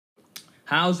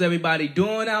How's everybody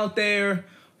doing out there?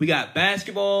 We got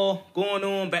basketball going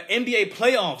on, NBA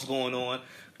playoffs going on,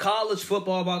 college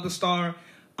football about to start.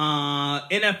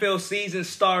 NFL season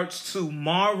starts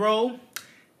tomorrow.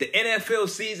 The NFL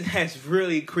season has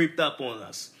really creeped up on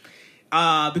us.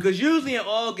 Because usually in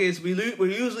August, we're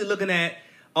usually looking at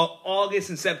August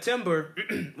and September,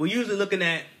 we're usually looking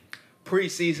at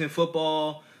preseason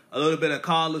football, a little bit of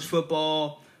college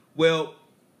football. Well,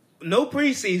 no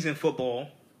preseason football.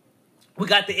 We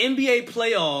got the NBA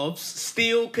playoffs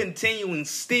still continuing,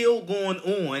 still going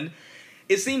on.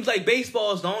 It seems like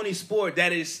baseball is the only sport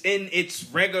that is in its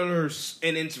regular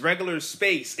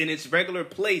space, in its regular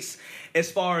place as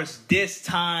far as this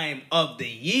time of the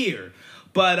year.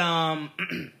 But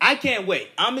I can't wait.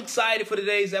 I'm excited for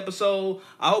today's episode.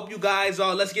 I hope you guys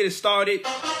are. Let's get it started.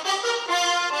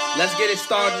 NFL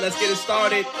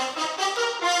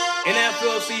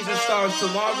season starts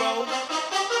tomorrow.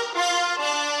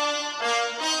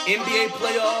 NBA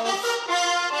playoffs.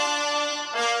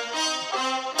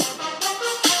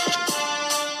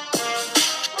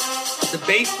 The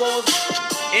baseball,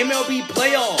 MLB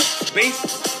playoffs.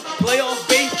 Playoff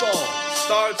baseball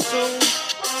starts soon.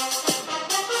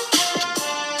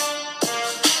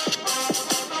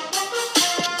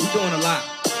 We're doing a lot.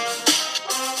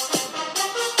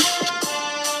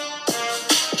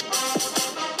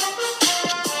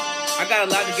 I got a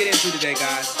lot to get into today,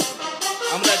 guys.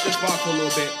 I'm going to let this rock for a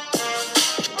little bit.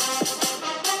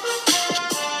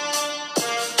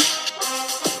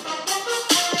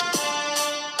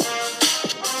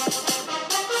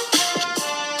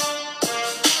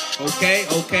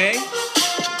 Okay.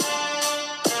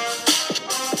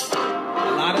 A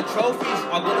lot of trophies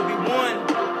are going to be won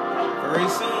very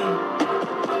soon.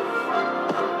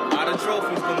 A lot of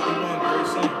trophies going to be won very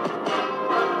soon.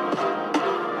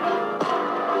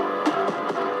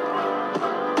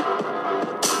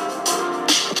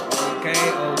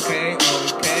 Okay.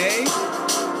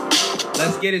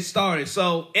 Let's get it started.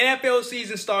 So NFL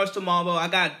season starts tomorrow.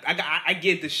 I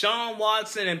get Deshaun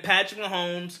Watson and Patrick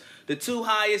Mahomes, the two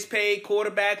highest paid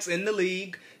quarterbacks in the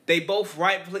league. They both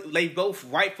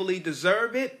rightfully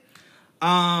deserve it.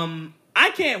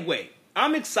 I can't wait.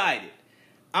 I'm excited.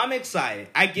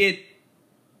 I get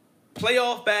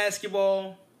playoff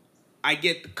basketball. I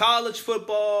get the college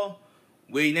football.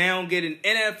 We now get an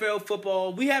NFL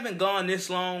football. We haven't gone this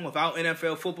long without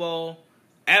NFL football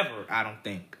ever, I don't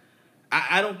think.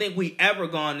 I don't think we ever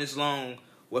gone this long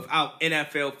without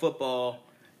NFL football.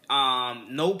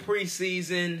 No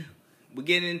preseason. We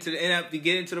get into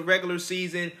the regular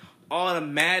season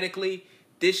automatically.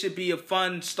 This should be a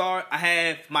fun start. I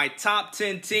have my top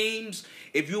 10 teams.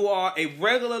 If you are a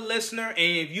regular listener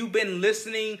and if you've been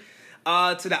listening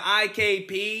to the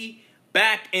IKP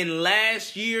back in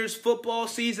last football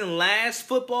season,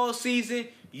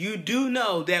 you do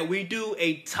know that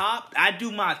I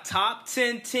do my top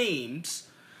 10 teams.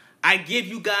 I give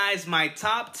you guys my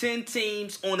top 10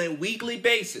 teams on a weekly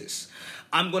basis.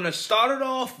 I'm going to start it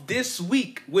off this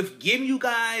week with giving you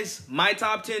guys my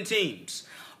top 10 teams.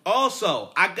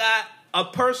 Also, I got a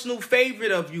personal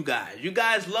favorite of you guys. You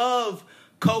guys love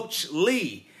Coach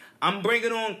Lee. I'm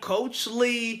bringing on Coach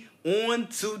Lee on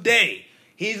today.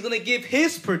 He's going to give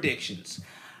his predictions.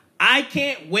 I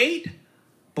can't wait.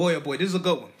 Boy, oh boy, this is a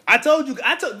good one. I told you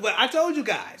guys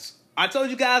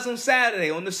on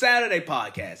Saturday, on the Saturday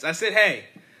podcast. I said, hey,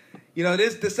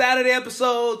 the Saturday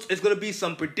episodes, it's going to be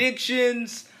some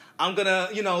predictions. I'm going to,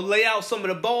 lay out some of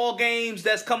the ball games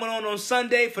that's coming on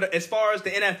Sunday as far as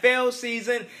the NFL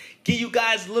season. Give you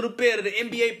guys a little bit of the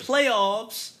NBA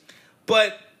playoffs.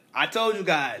 But I told you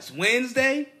guys,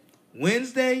 Wednesday,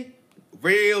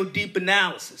 real deep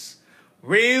analysis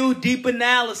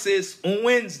on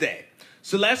Wednesday.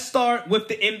 So let's start with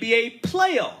the NBA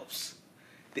playoffs.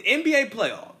 The NBA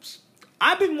playoffs.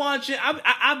 I've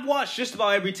watched just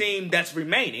about every team that's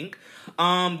remaining.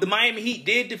 The Miami Heat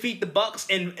did defeat the Bucks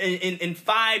in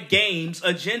 5 games,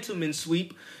 a gentleman's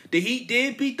sweep. The Heat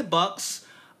did beat the Bucks.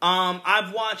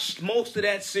 I've watched most of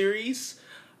that series.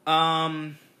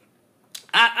 I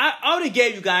already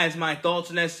gave you guys my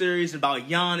thoughts on that series about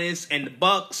Giannis and the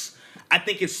Bucks. I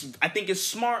think it's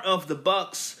smart of the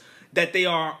Bucks that they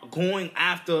are going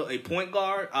after a point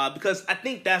guard because I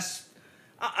think that's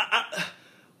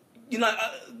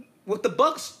with the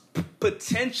Bucks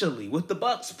potentially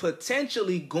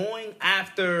going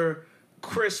after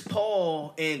Chris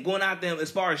Paul and going after him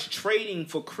as far as trading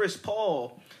for Chris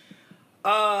Paul.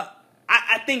 I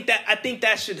think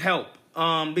that should help.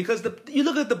 Because you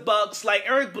look at the Bucks, like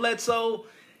Eric Bledsoe,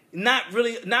 not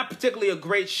particularly a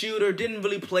great shooter, didn't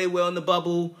really play well in the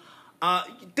bubble.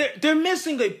 They're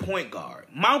missing a point guard.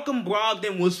 Malcolm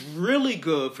Brogdon was really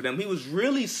good for them. He was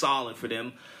really solid for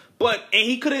them.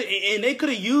 They could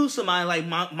have used somebody like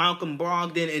Malcolm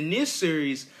Brogdon in this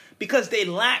series because they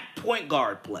lack point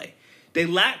guard play. They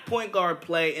lack point guard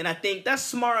play, and I think that's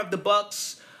smart of the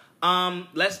Bucks.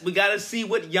 We got to see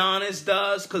what Giannis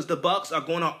does because the Bucks are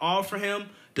going to offer him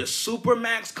the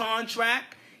Supermax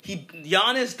contract.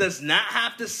 Giannis does not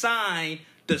have to sign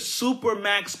the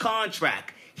Supermax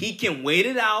contract. He can wait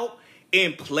it out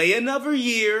and play another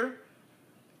year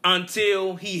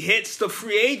until he hits the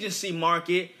free agency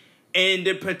market, and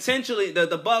potentially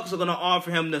the Bucks are going to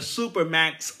offer him the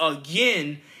Supermax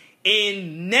again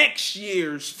in next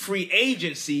year's free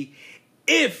agency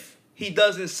if he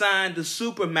doesn't sign the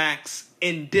Supermax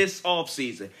in this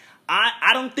offseason.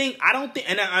 I don't think,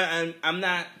 and I'm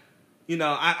not.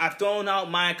 I've thrown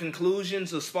out my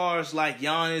conclusions as far as like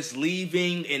Giannis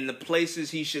leaving and the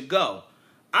places he should go.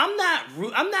 I'm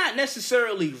not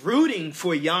necessarily rooting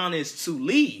for Giannis to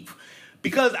leave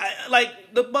because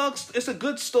the Bucks. It's a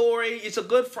good story. It's a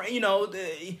good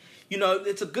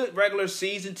it's a good regular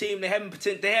season team. They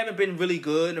haven't been really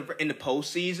good in the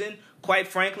postseason. Quite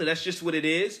frankly, that's just what it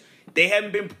is. They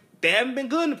haven't been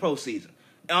good in the postseason.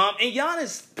 And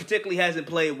Giannis particularly hasn't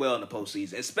played well in the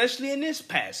postseason, especially in this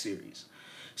past series.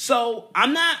 So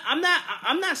I'm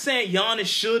not saying Giannis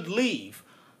should leave.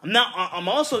 I'm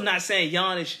also not saying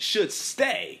Giannis should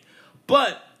stay.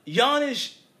 But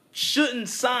Giannis shouldn't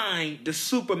sign the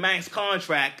Supermax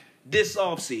contract this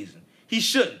offseason. He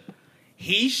shouldn't.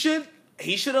 He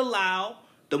should allow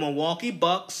the Milwaukee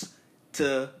Bucks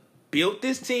to build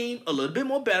this team a little bit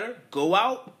more better. Go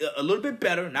out a little bit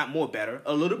better, not more better,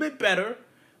 a little bit better.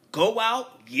 Go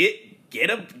out, get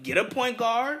a point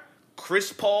guard,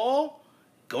 Chris Paul.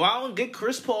 Go out and get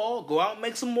Chris Paul. Go out and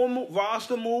make some more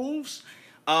roster moves.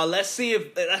 Let's see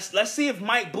if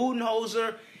Mike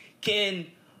Budenholzer can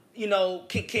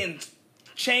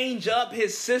change up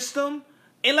his system,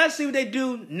 and let's see what they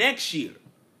do next year.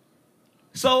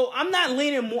 So I'm not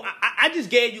leaning more. I just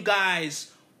gave you guys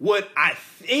what I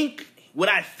think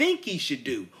he should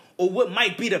do, or what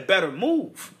might be the better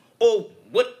move, or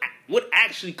what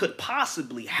actually could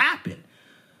possibly happen.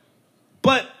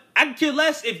 But I could care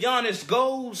less if Giannis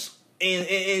goes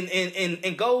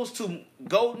and goes to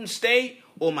Golden State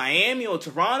or Miami or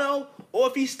Toronto, or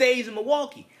if he stays in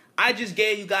Milwaukee. I just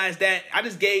gave you guys that. I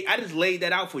just laid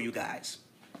that out for you guys.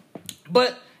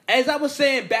 But as I was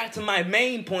saying, back to my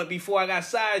main point before I got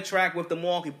sidetracked with the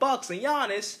Milwaukee Bucks and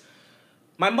Giannis,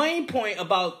 my main point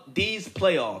about these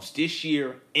playoffs this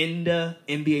year in the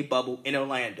NBA bubble in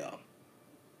Orlando.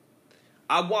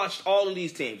 I watched all of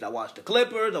these teams. I watched the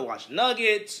Clippers, I watched the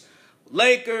Nuggets,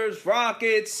 Lakers,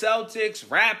 Rockets, Celtics,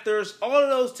 Raptors, all of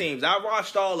those teams. I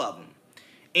watched all of them.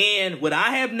 And what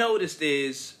I have noticed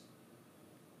is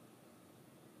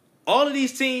all of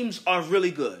these teams are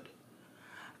really good.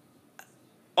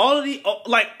 All of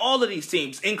these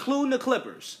teams, including the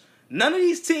Clippers, none of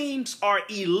these teams are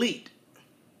elite.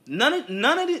 None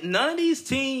of these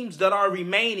teams that are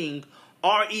remaining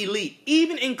are elite,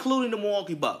 even including the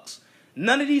Milwaukee Bucks.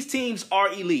 None of these teams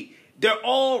are elite. They're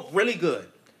all really good.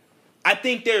 I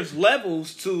think there's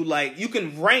levels to, you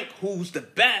can rank who's the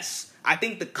best. I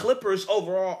think the Clippers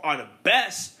overall are the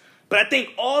best. But I think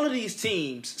all of these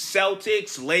teams,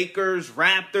 Celtics, Lakers,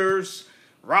 Raptors,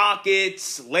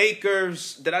 Rockets,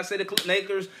 Lakers, did I say the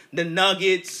Lakers? The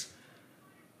Nuggets.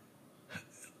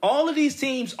 All of these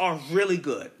teams are really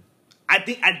good.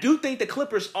 I do think the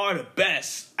Clippers are the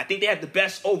best. I think they have the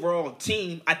best overall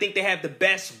team. I think they have the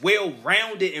best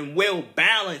well-rounded and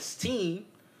well-balanced team.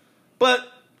 But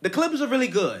the Clippers are really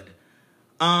good.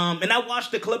 And I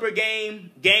watched the Clipper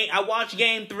game. I watched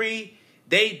Game 3.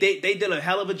 They did a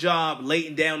hell of a job late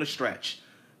and down the stretch.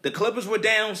 The Clippers were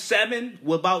down 7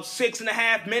 with about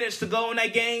 6.5 minutes to go in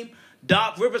that game.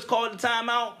 Doc Rivers called the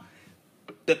timeout.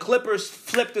 The Clippers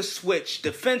flipped the switch.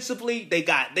 Defensively, they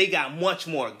got much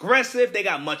more aggressive. They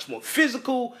got much more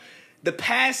physical. The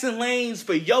passing lanes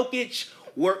for Jokic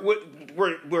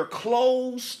were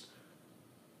closed.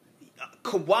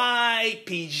 Kawhi,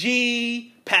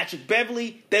 PG, Patrick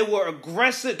Beverly, they were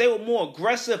aggressive. They were more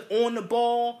aggressive on the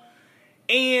ball.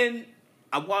 And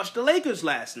I watched the Lakers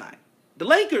last night. The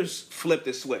Lakers flipped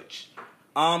the switch.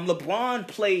 LeBron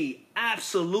played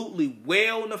absolutely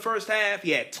well in the first half.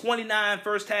 He had 29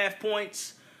 first half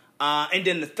points. And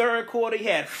then the third quarter, he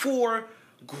had 4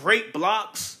 great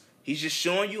blocks. He's just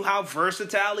showing you how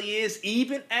versatile he is,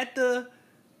 even at the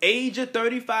age of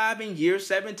 35 in year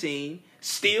 17.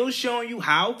 Still showing you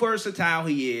how versatile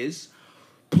he is.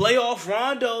 Playoff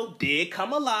Rondo did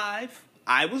come alive.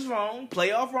 I was wrong.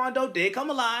 Playoff Rondo did come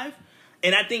alive.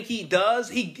 And I think he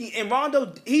does. And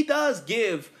Rondo, he does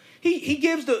give. He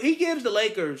gives the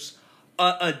Lakers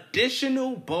an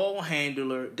additional ball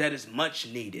handler that is much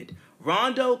needed.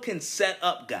 Rondo can set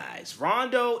up guys.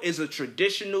 Rondo is a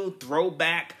traditional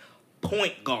throwback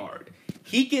point guard.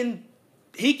 He can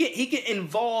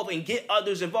involve and get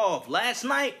others involved. Last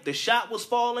night, the shot was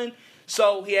falling,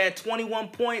 so he had 21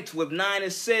 points with 9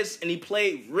 assists, and he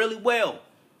played really well.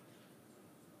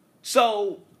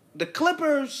 So the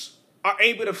Clippers are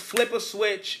able to flip a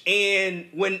switch, and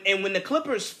when the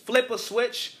Clippers flip a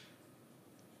switch,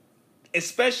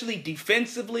 especially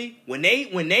defensively, when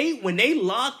they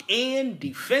lock in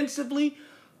defensively,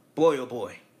 boy oh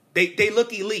boy, they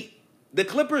look elite. The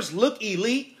Clippers look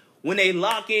elite when they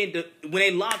lock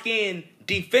in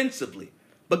defensively.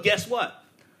 But guess what?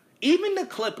 Even the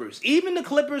Clippers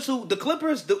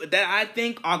that I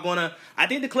think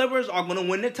the Clippers are gonna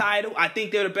win the title. I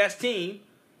think they're the best team.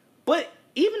 But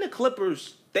even the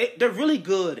Clippers, they're really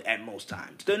good at most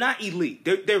times. They're not elite.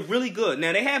 They're really good.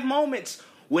 Now they have moments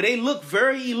where they look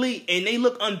very elite and they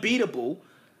look unbeatable.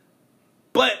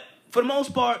 But for the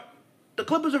most part, the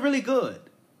Clippers are really good.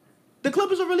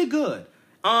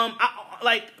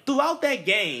 Like throughout that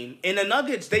game, and the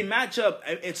Nuggets, they match up,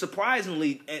 and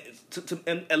surprisingly,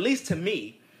 at least to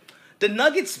me, the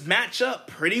Nuggets match up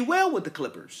pretty well with the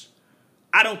Clippers.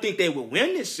 I don't think they will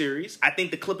win this series. I think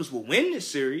the Clippers will win this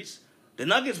series. The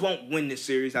Nuggets won't win this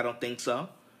series. I don't think so.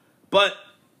 But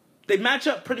they match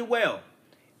up pretty well.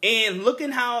 And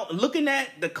looking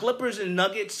at the Clippers and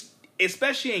Nuggets,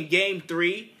 especially in Game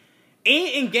 3 and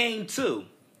in Game 2,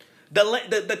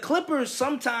 the Clippers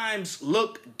sometimes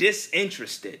look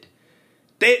disinterested.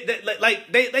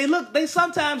 They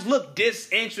sometimes look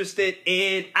disinterested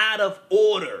and out of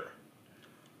order.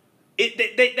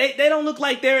 They don't look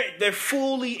like they're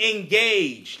fully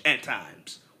engaged at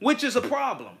times, which is a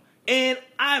problem. And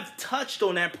I've touched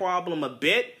on that problem a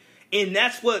bit, and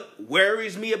that's what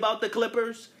worries me about the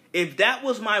Clippers. If that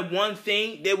was my one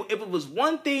thing, if it was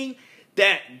one thing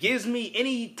that gives me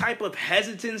any type of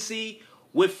hesitancy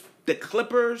with the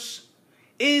Clippers,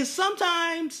 is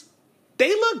sometimes they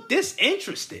look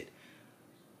disinterested.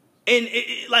 And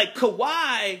like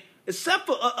Kawhi, except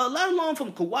for, let alone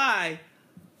from Kawhi,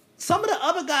 some of the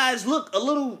other guys look a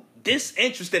little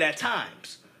disinterested at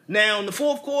times. Now, in the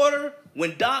fourth quarter,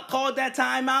 when Doc called that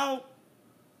timeout,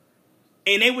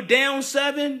 and they were down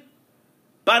 7,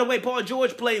 by the way, Paul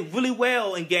George played really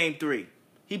well in Game 3.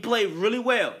 He played really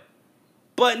well.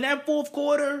 But in that fourth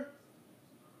quarter,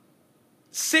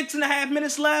 6.5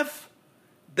 minutes left,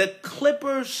 the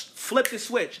Clippers flipped the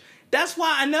switch. That's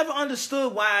why I never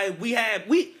understood why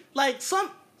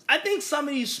I think some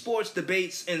of these sports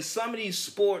debates and some of these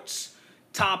sports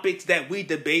topics that we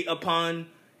debate upon,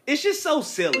 it's just so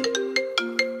silly.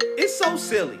 It's so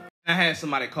silly. I had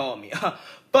somebody call me.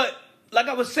 But as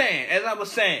I was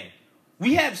saying,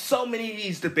 we have so many of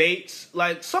these debates.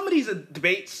 Like, some of these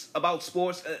debates about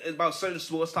sports, about certain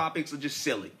sports topics are just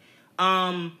silly.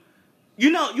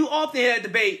 You often hear that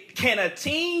debate, can a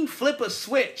team flip a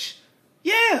switch?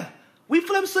 Yeah, we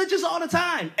flip switches all the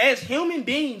time. As human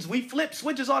beings, we flip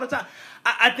switches all the time.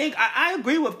 I think I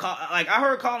agree with, I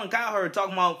heard Colin Cowherd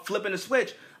talking about flipping a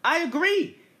switch. I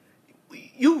agree.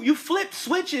 You flip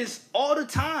switches all the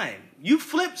time. You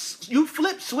flip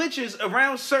switches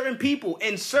around certain people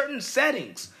in certain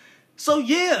settings. So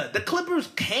yeah, the Clippers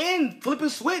can flip a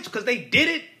switch because they did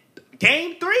it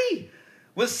Game 3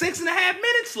 with 6.5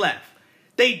 minutes left.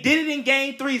 They did it in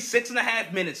Game 3,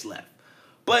 6.5 minutes left.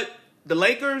 But the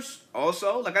Lakers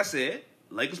also, like I said,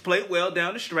 Lakers played well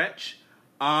down the stretch.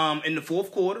 In the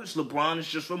fourth quarters, LeBron is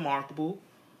just remarkable.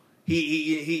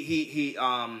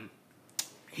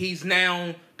 He's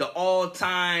now the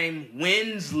all-time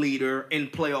wins leader in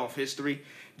playoff history.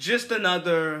 Just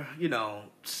another,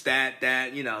 stat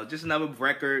that, just another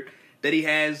record that he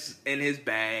has in his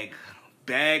bag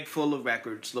full of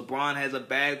records. LeBron has a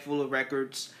bag full of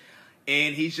records.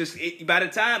 And he's just, by the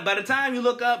time you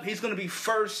look up, he's going to be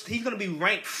first. He's going to be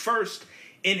ranked first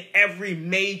in every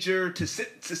major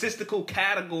statistical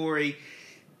category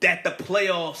that the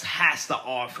playoffs has to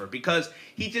offer, because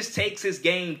he just takes his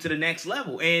game to the next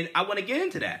level. And I want to get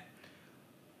into that.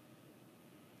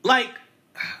 Okay,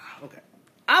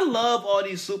 I love all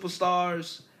these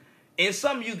superstars, and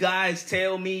some of you guys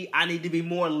tell me I need to be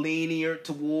more lenient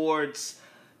towards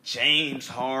James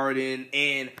Harden,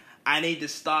 and I need to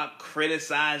stop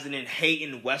criticizing and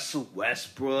hating Russell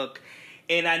Westbrook,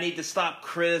 and I need to stop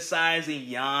criticizing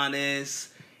Giannis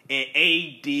and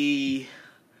AD.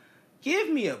 Give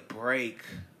me a break.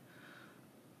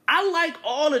 I like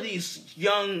all of these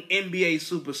young NBA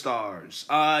superstars.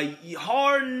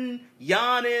 Harden,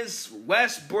 Giannis,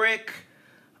 Westbrook.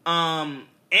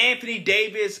 Anthony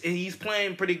Davis, he's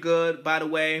playing pretty good, by the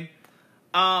way.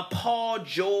 Paul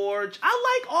George.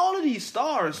 I like all of these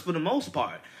stars for the most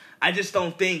part. I just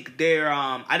don't think they're.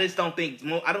 I don't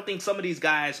think some of these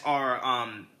guys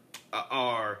are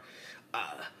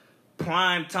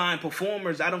prime time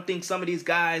performers. I don't think some of these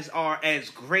guys are as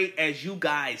great as you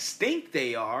guys think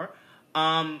they are.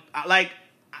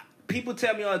 People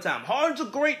tell me all the time, Harden's a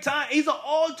great time. He's an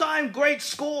all-time great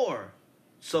scorer.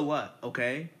 So what?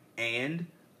 Okay, and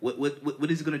what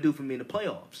is he gonna do for me in the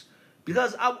playoffs?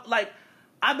 Because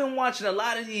I've been watching a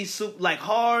lot of these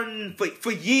Harden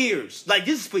for years. Like,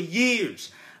 this is for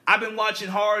years. I've been watching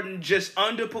Harden just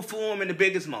underperform in the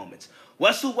biggest moments.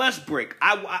 Russell Westbrook,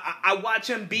 I watch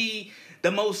him be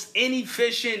the most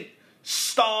inefficient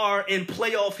star in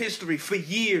playoff history for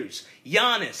years.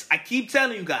 Giannis, I keep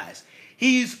telling you guys,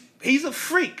 he's a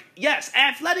freak. Yes,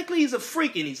 athletically he's a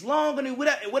freak, and he's long and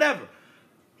whatever.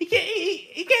 He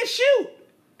can't shoot.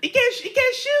 He can't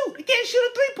shoot. He can't shoot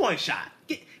a 3-point shot.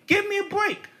 Give me a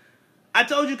break. I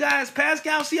told you guys,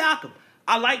 Pascal Siakam.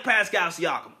 I like Pascal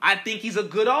Siakam. I think he's a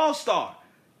good all-star.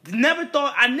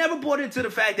 I never bought into the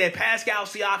fact that Pascal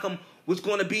Siakam was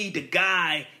going to be the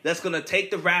guy that's going to take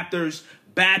the Raptors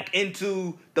back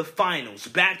into the finals,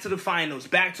 back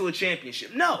to a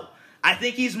championship. No, I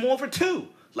think he's more for two,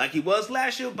 like he was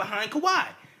last year behind Kawhi.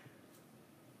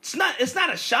 It's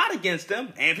not a shot against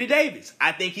him. Anthony Davis,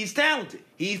 I think he's talented.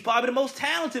 He's probably the most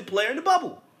talented player in the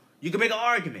bubble. You can make an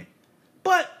argument.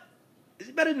 But is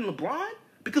he better than LeBron?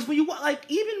 Because even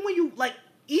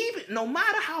no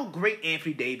matter how great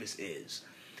Anthony Davis is,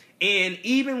 and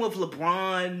even with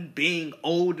LeBron being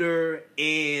older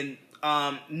and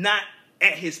not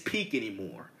at his peak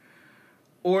anymore,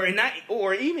 or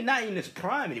even not in his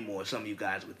prime anymore, some of you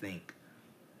guys would think.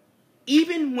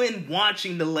 Even when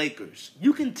watching the Lakers,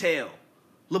 you can tell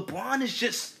LeBron is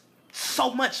just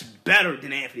so much better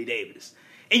than Anthony Davis.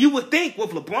 And you would think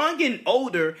with LeBron getting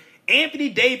older, Anthony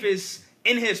Davis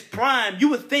in his prime, you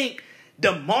would think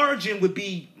the margin would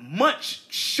be much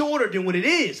shorter than what it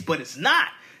is, but it's not.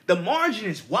 The margin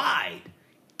is wide,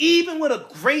 even with a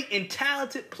great and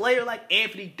talented player like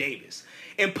Anthony Davis.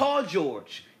 And Paul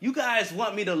George, you guys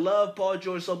want me to love Paul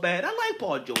George so bad. I like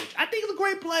Paul George. I think he's a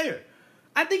great player.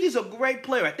 I think he's a great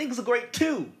player. I think he's a great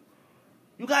two.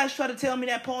 You guys try to tell me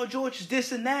that Paul George is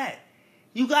this and that.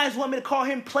 You guys want me to call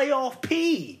him playoff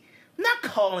P. I'm not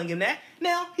calling him that.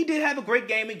 Now, he did have a great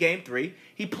game in Game 3.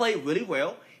 He played really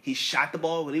well. He shot the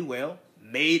ball really well.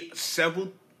 Made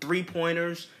several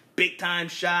three-pointers, big-time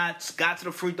shots, got to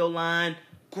the free throw line.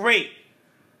 Great.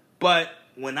 But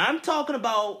when I'm talking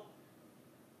about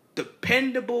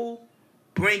dependable,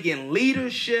 bringing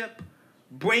leadership,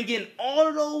 bringing all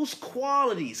of those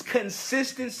qualities,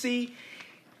 consistency,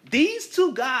 these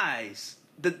two guys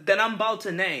that I'm about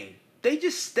to name, they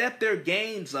just step their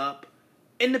games up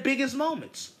in the biggest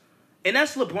moments. And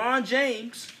that's LeBron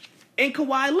James and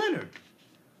Kawhi Leonard.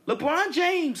 LeBron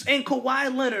James and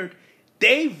Kawhi Leonard,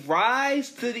 they rise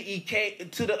to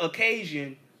the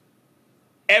occasion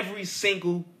every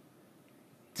single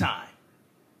time.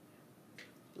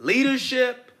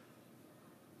 Leadership,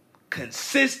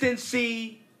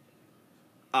 consistency,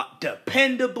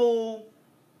 dependable.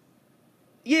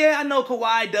 Yeah, I know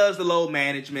Kawhi does the load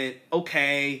management.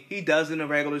 Okay, he does in the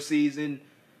regular season.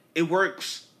 It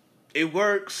works. It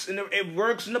works in the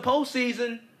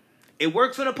postseason. It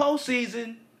works in the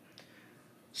postseason.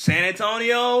 San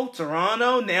Antonio,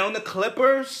 Toronto, now in the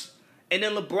Clippers, and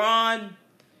then LeBron.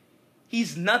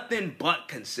 He's nothing but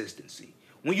consistency.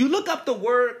 When you look up the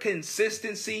word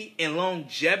consistency and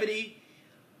longevity,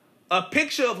 a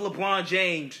picture of LeBron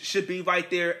James should be right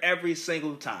there every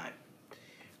single time,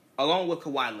 along with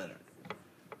Kawhi Leonard.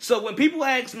 So when people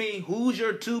ask me, who's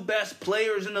your two best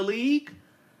players in the league?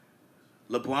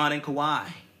 LeBron and Kawhi.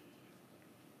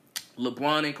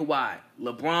 LeBron and Kawhi.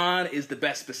 LeBron is the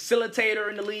best facilitator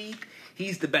in the league.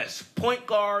 He's the best point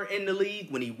guard in the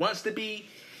league when he wants to be.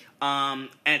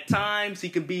 At times, he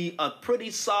can be a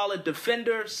pretty solid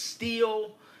defender,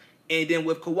 steal. And then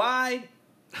with Kawhi,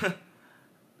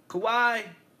 Kawhi,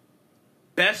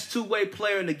 best two-way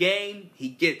player in the game.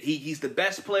 He's the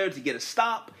best player to get a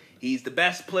stop. He's the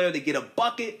best player to get a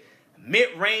bucket.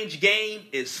 Mid-range game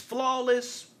is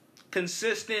flawless,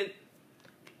 consistent.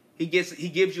 He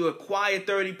gives you a quiet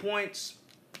 30 points,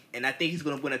 and I think he's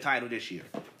going to win a title this year.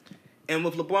 And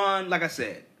with LeBron, like I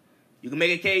said, you can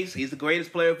make a case he's the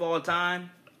greatest player of all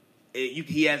time.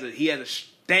 He has a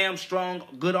damn strong,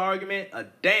 good argument, a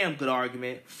damn good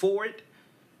argument for it.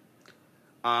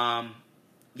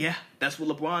 Yeah, that's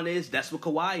what LeBron is. That's what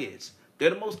Kawhi is. They're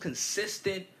the most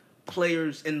consistent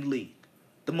players in the league.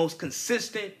 The most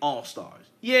consistent all-stars.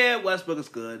 Yeah, Westbrook is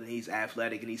good, and he's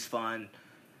athletic, and he's fun.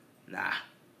 Nah.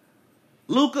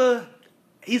 Luka,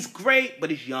 he's great, but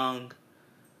he's young.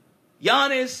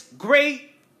 Giannis,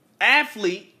 great,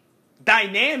 athlete,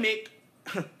 dynamic,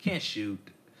 can't shoot.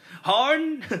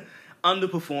 Harden,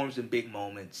 underperforms in big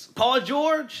moments. Paul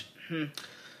George,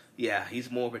 yeah,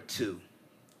 he's more of a 2.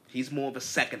 He's more of a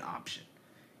second option.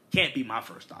 Can't be my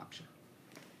first option.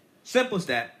 Simple as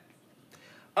that.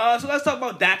 So let's talk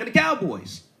about Dak and the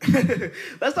Cowboys.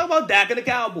 Let's talk about Dak and the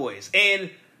Cowboys. And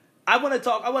I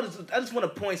just want to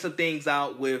point some things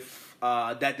out with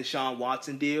that Deshaun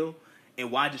Watson deal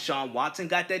and why Deshaun Watson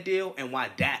got that deal and why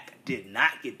Dak did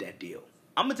not get that deal.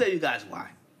 I'm going to tell you guys why.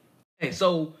 Okay,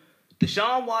 so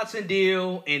Deshaun Watson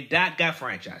deal and Dak got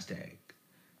franchise tag.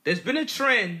 There's been a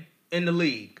trend in the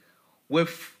league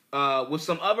with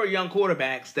some other young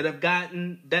quarterbacks that have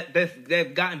gotten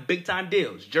they've gotten big time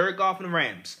deals. Jared Goff in the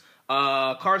Rams,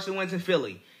 Carson Wentz in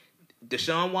Philly,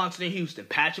 Deshaun Watson in Houston,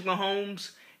 Patrick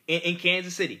Mahomes in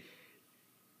Kansas City.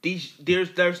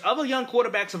 There's other young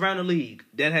quarterbacks around the league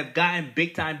that have gotten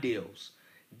big time deals.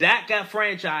 Dak got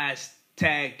franchise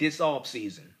tag this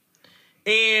offseason.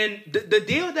 And the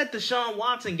deal that Deshaun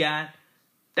Watson got,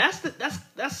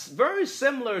 that's very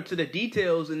similar to the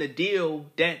details in the deal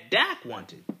that Dak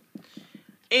wanted.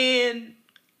 And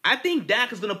I think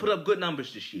Dak is going to put up good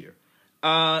numbers this year.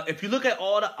 If you look at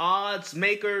all the odds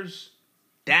makers,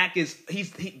 Dak is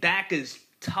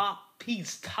top.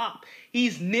 He's top.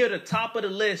 He's near the top of the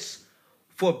list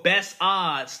for best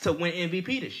odds to win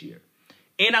MVP this year.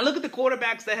 And I look at the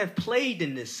quarterbacks that have played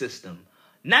in this system.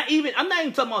 I'm not even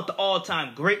talking about the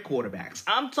all-time great quarterbacks.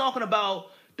 I'm talking about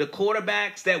the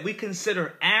quarterbacks that we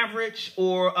consider average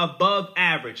or above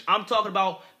average. I'm talking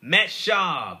about Matt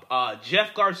Schaub,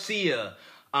 Jeff Garcia,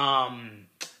 Donovan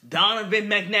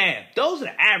McNabb. Those are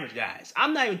the average guys.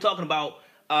 I'm not even talking about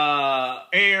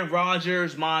Aaron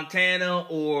Rodgers, Montana,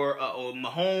 or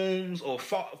Mahomes, or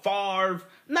Favre.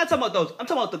 I'm not talking about those. I'm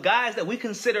talking about the guys that we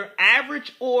consider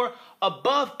average or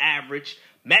above average.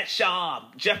 Matt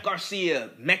Schaub, Jeff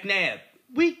Garcia, McNabb.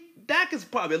 Dak is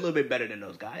probably a little bit better than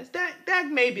those guys. Dak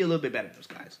may be a little bit better than those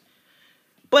guys.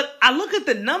 But I look at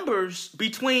the numbers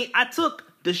I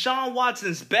took Deshaun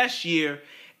Watson's best year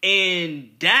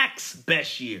and Dak's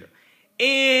best year.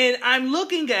 And I'm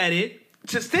looking at it.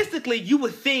 Statistically, you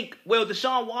would think, well,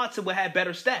 Deshaun Watson would have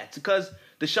better stats because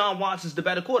Deshaun Watson's the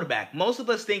better quarterback. Most of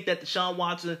us think that Deshaun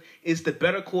Watson is the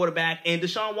better quarterback, and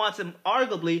Deshaun Watson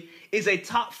arguably is a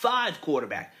top 5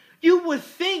 quarterback. You would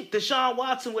think Deshaun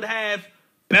Watson would have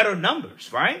better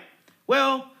numbers, right?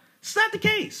 Well, it's not the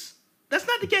case. That's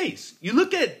not the case. You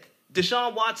look at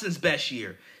Deshaun Watson's best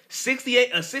year,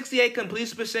 68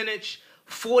 completion percentage,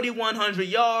 4,100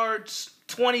 yards,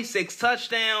 26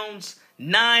 touchdowns,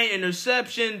 9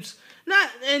 interceptions.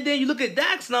 And then you look at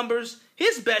Dak's numbers,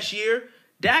 Dak's best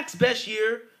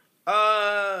year,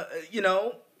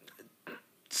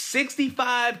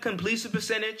 65 completion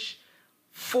percentage,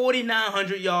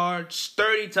 4,900 yards,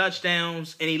 30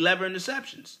 touchdowns, and 11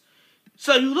 interceptions.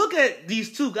 So you look at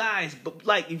these two guys, but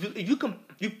like if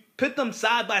you put them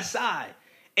side by side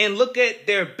and look at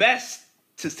their best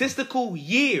statistical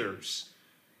years,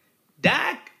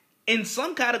 Dak in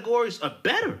some categories are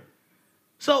better.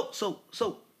 So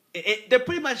they're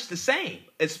pretty much the same.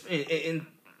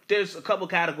 There's a couple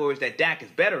categories that Dak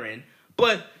is better in,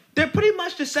 but they're pretty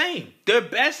much the same. Their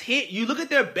best you look at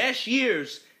their best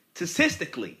years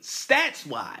statistically,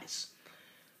 stats-wise,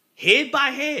 head by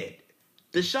head.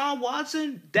 Deshaun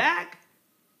Watson, Dak,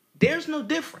 there's no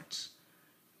difference.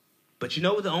 But you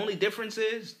know what the only difference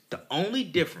is? The only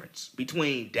difference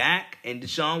between Dak and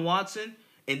Deshaun Watson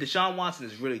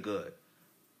is really good.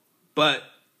 But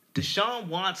Deshaun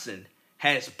Watson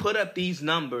has put up these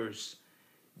numbers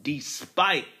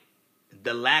despite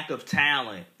the lack of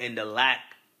talent and the lack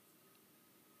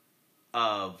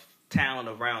of talent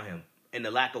around him and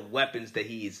the lack of weapons that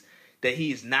he's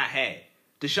not had.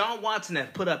 Deshaun Watson has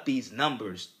put up these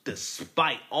numbers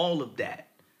despite all of that.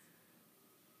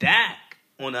 Dak,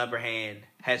 on the other hand,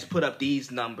 has put up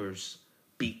these numbers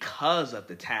because of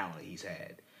the talent he's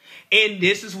had. And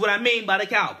this is what I mean by the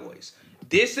Cowboys.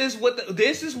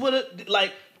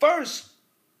 First,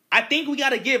 I think we got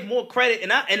to give more credit,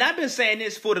 and I've been saying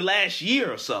this for the last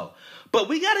year or so, but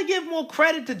we got to give more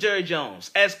credit to Jerry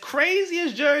Jones. As crazy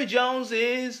as Jerry Jones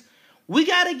is, we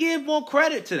got to give more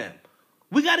credit to them.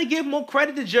 We got to give more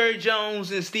credit to Jerry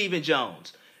Jones and Stephen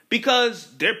Jones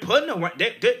because they're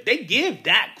they give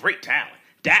Dak great talent.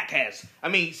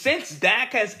 Since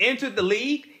Dak has entered the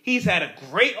league, he's had a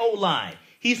great O-line.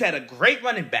 He's had a great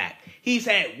running back. He's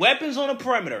had weapons on the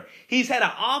perimeter. He's had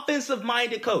an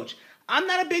offensive-minded coach. I'm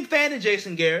not a big fan of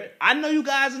Jason Garrett. I know you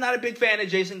guys are not a big fan of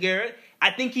Jason Garrett. I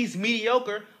think he's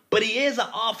mediocre, but he is an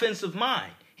offensive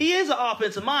mind. He is an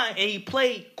offensive mind, and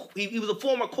he was a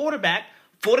former quarterback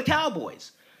for the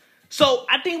Cowboys. So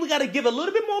I think we got to give a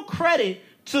little bit more credit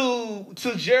to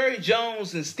Jerry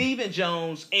Jones and Stephen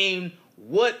Jones and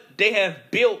what they have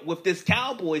built with this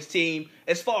Cowboys team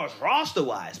as far as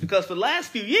roster-wise. Because for the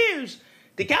last few years,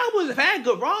 the Cowboys have had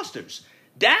good rosters.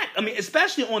 Dak,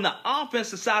 especially on the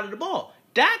offensive side of the ball,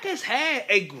 Dak has had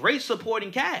a great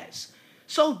supporting cast.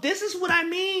 So this is what I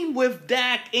mean with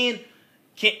Dak. I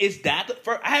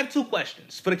have two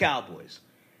questions for the Cowboys.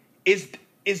 Is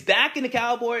Dak and the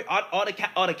Cowboys, are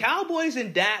the Cowboys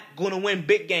and Dak going to win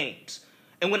big games?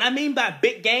 And when I mean by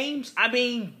big games, I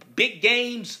mean big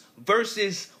games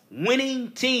versus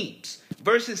winning teams,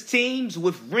 versus teams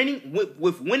with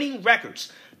winning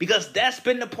records. Because that's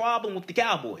been the problem with the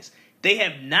Cowboys. They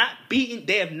have not been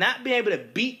able to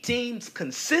beat teams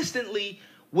consistently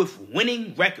with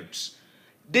winning records.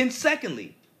 Then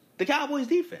secondly, the Cowboys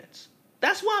defense.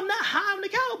 That's why I'm not high on the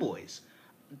Cowboys.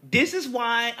 This is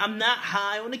why I'm not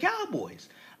high on the Cowboys.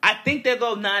 I think they'll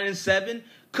go 9-7.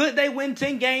 Could they win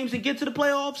 10 games and get to the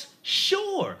playoffs?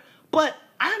 Sure. But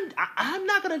I'm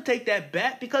not going to take that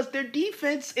bet because their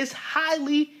defense is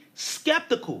highly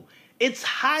skeptical. It's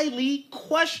highly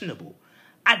questionable.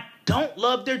 I don't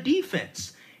love their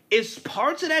defense. It's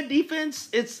parts of that defense,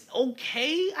 it's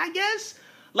okay, I guess.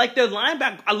 Like their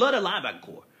linebacker, I love their linebacker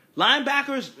core.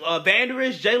 Linebackers, Vander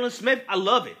Esch, Jalen Smith, I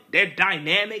love it. They're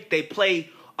dynamic. They play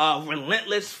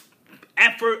relentless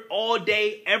effort all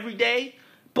day, every day.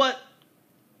 But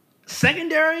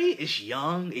secondary is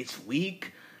young, it's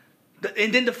weak.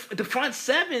 And then the front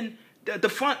seven, the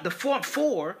front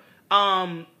four,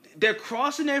 they're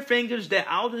crossing their fingers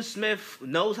that Aldon Smith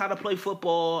knows how to play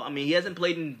football. He hasn't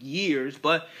played in years,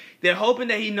 but they're hoping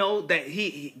that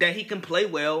he can play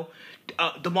well.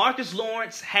 DeMarcus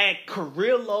Lawrence had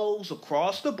career lows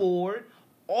across the board.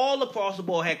 All across the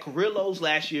board had career lows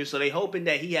last year, so they're hoping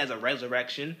that he has a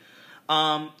resurrection. So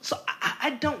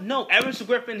I don't know. Everson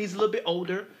Griffin, he's a little bit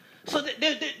older. So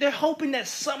they're hoping that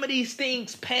some of these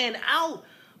things pan out.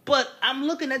 But I'm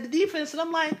looking at the defense, and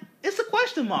I'm like, it's a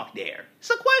question mark there. It's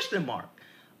a question mark.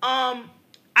 I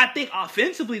think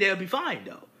offensively they'll be fine,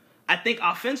 though. I think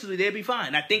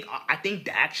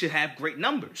Dak should have great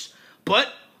numbers.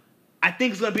 But I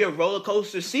think it's going to be a roller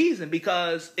coaster season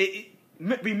because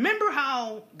remember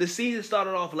how the season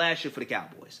started off last year for the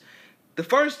Cowboys. The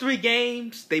first 3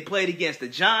 games, they played against the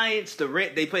Giants,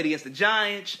 they played against the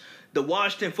Giants, the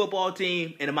Washington football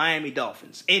team, and the Miami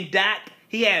Dolphins. And Dak,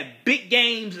 he had big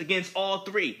games against all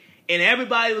 3. And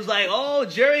everybody was like, oh,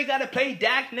 Jerry got to play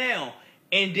Dak now.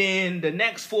 And then the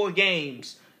next 4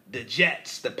 games, the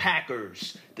Jets, the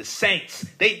Packers, the Saints,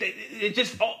 they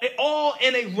just all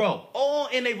in a row. All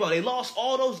in a row. They lost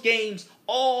all those games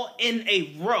all in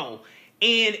a row.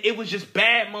 And it was just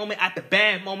bad moment after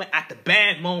bad moment after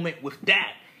bad moment with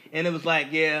Dak. And it was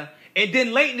like, yeah. And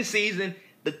then late in the season,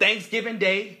 the Thanksgiving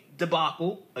Day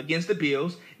debacle against the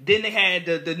Bills. Then they had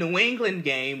the New England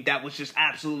game that was just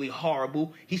absolutely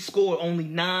horrible. He scored only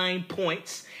 9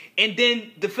 points. And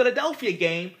then the Philadelphia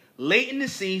game, late in the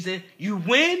season, you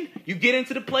win, you get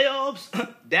into the playoffs,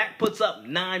 Dak puts up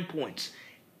 9 points.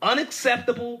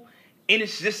 Unacceptable, and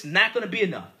it's just not going to be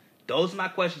enough. Those are my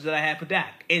questions that I have for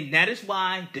Dak. And that is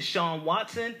why Deshaun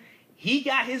Watson, he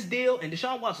got his deal, and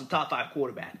Deshaun Watson's a top 5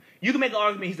 quarterback. You can make an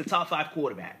argument he's the top 5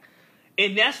 quarterback.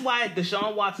 And that's why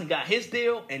Deshaun Watson got his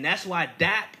deal, and that's why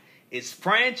Dak is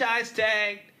franchise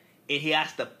tagged, and he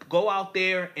has to go out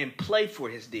there and play for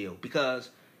his deal. Because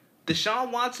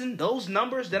Deshaun Watson, those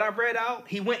numbers that I read out,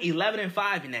 he went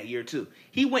 11-5 in that year too.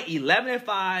 He went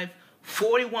 11-5,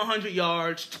 4,100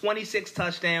 yards, 26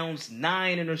 touchdowns,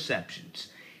 9 interceptions.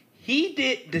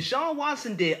 Deshaun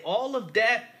Watson did all of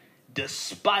that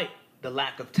despite the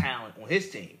lack of talent on his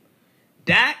team.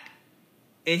 Dak,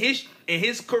 in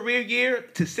his career year,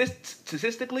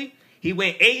 statistically, he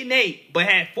went 8-8, but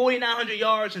had 4,900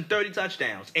 yards and 30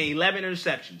 touchdowns and 11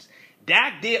 interceptions.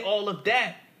 Dak did all of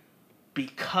that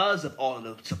because of all of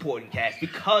the supporting cast,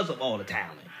 because of all the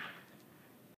talent.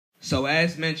 So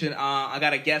as mentioned, I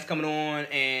got a guest coming on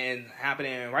and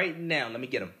happening right now. Let me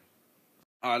get him.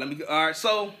 All right.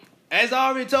 So as I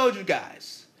already told you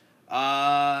guys,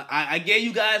 I gave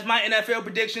you guys my NFL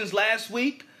predictions last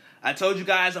week. I told you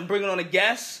guys I'm bringing on a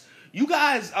guest. You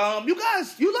guys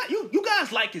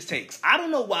like his takes. I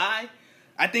don't know why.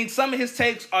 I think some of his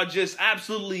takes are just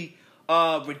absolutely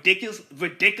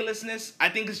ridiculousness. I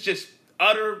think it's just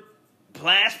utter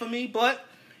blasphemy. But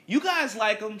you guys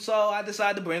like him, so I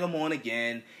decided to bring him on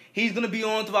again. He's going to be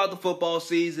on throughout the football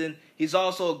season. He's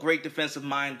also a great defensive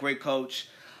mind, great coach.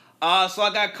 So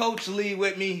I got Coach Lee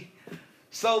with me.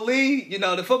 So, Lee,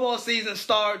 the football season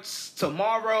starts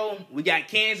tomorrow. We got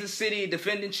Kansas City,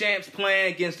 defending champs,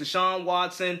 playing against Deshaun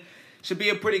Watson. Should be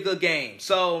a pretty good game.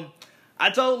 So, I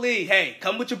told Lee, hey,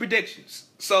 come with your predictions.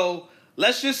 So,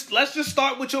 let's just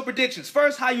start with your predictions.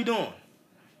 First, how you doing?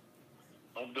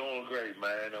 I'm doing great,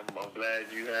 man. I'm glad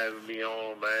you having me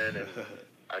on, man. And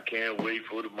I can't wait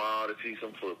for tomorrow to see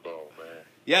some football, man.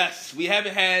 Yes, we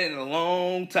haven't had it in a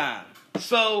long time.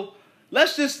 So,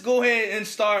 let's just go ahead and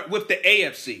start with the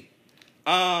AFC.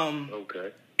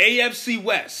 Okay. AFC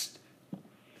West.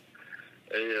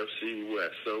 AFC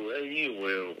West. So,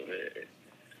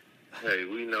 hey,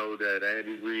 we know that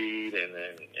Andy Reid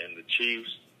and the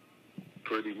Chiefs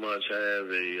pretty much have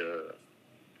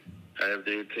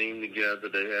their team together.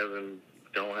 They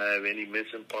don't have any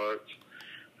missing parts.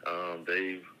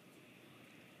 They've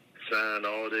signed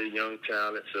all their young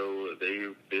talent, so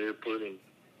they're putting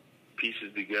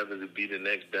pieces together to be the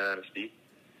next dynasty.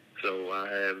 So I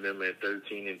have them at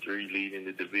 13-3, leading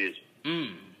the division.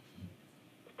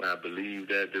 I believe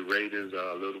that the Raiders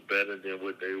are a little better than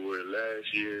what they were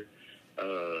last year.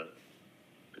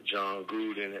 John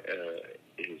Gruden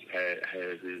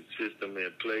has his system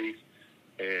in place,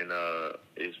 and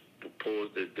it's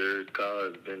proposed that Derek Carr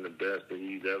has been the best that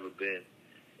he's ever been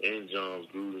in John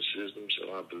Gruden's system.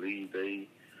 So I believe they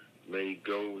may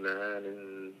go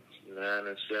 9-7,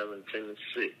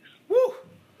 10-6. Woo!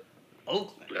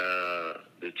 Oakland.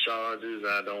 The Chargers,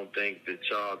 I don't think the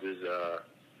Chargers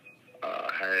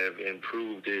have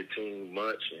improved their team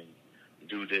much, and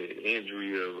due to the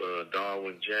injury of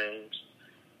Darwin James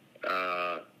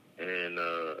and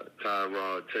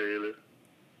Tyrod Taylor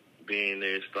being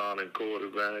their starting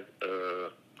quarterback,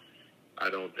 I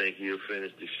don't think he'll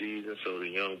finish the season. So the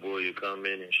young boy will come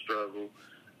in and struggle.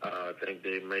 I think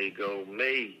they may go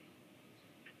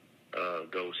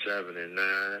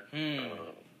 7-9.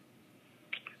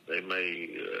 They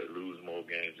may lose more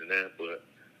games than that, but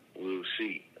we'll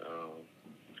see.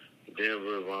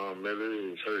 Denver, Von Miller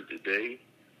is hurt today.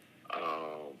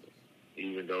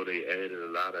 Even though they added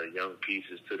a lot of young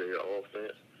pieces to their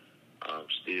offense,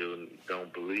 still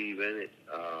don't believe in it.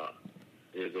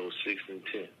 They'll go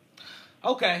 6-10.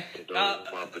 Okay. Those are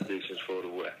my predictions for the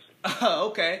West.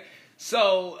 Okay.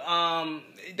 So,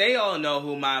 they all know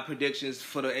who my predictions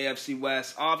for the AFC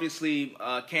West. Obviously,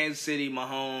 Kansas City,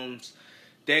 Mahomes,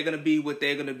 they're going to be what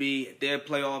they're going to be. They're a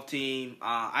playoff team.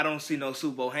 I don't see no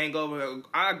Super Bowl hangover.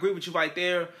 I agree with you right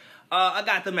there. I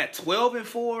got them at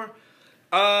 12-4.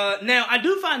 Now, I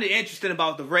do find it interesting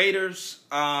about the Raiders.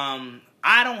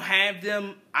 I don't have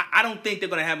them. I don't think they're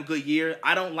going to have a good year.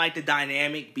 I don't like the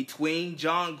dynamic between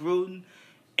John Gruden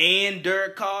and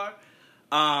Derek Carr.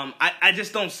 I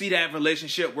just don't see that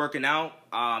relationship working out.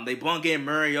 They brung in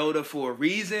Mariota for a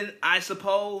reason, I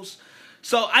suppose.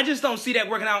 So I just don't see that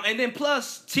working out. And then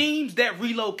plus, teams that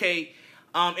relocate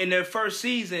in their first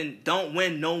season don't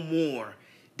win no more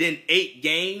than 8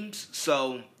 games.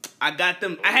 So I got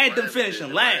them. I had them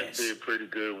finishing last. They did pretty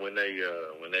good when they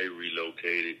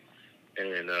relocated.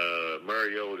 And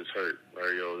Mariota's hurt.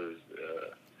 Mariota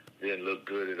didn't look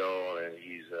good at all, and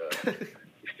he's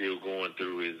still going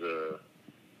through his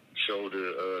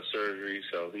shoulder surgery,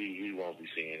 so he won't be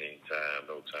seeing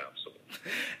no time soon.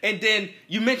 And then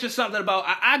you mentioned something about,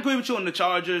 I agree with you on the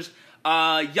Chargers.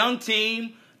 Young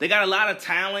team, they got a lot of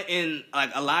talent in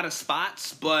like a lot of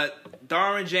spots, but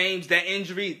Darwin James, that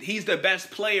injury, he's their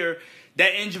best player.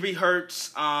 That injury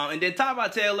hurts. And then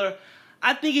Tyrod Taylor,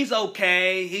 I think he's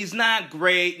okay. He's not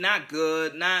great, not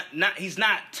good, he's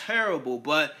not terrible,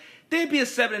 but they'd be a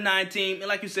 7-9 team, and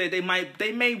like you said, they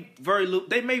may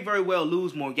very well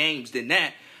lose more games than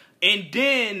that. And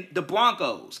then the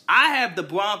Broncos. I have the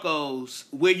Broncos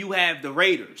where you have the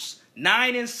Raiders.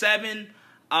 9-7.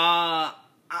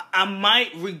 I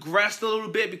might regress a little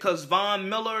bit because Von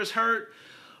Miller is hurt,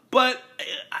 but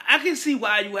I can see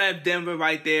why you have Denver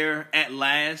right there at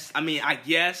last. I mean, I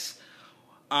guess.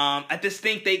 I just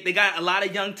think they got a lot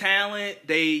of young talent.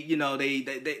 They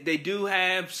do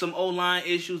have some O-line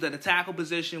issues at the tackle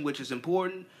position, which is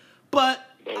important. But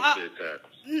both of their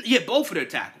tackles. Yeah, both of their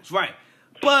tackles, right.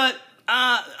 But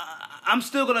I'm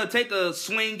still gonna take a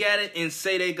swing at it and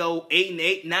say they go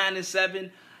 8-8,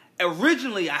 9-7.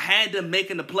 Originally, I had them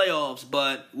making the playoffs,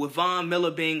 but with Von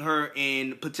Miller being hurt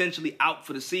and potentially out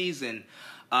for the season,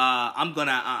 I'm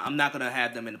not gonna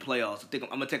have them in the playoffs. I think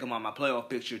I'm gonna take them on my playoff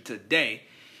picture today.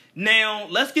 Now,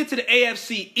 let's get to the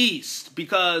AFC East,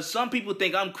 because some people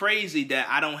think I'm crazy that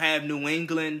I don't have New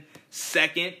England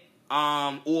second.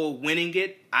 or winning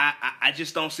it. I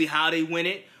just don't see how they win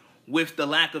it with the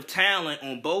lack of talent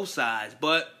on both sides.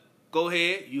 But go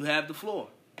ahead, you have the floor.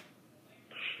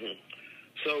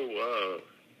 So,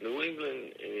 New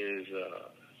England is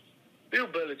Bill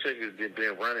Belichick has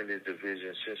been running this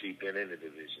division since he's been in the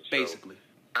division. So Basically.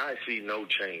 I see no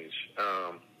change.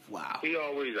 Wow. He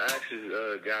always asks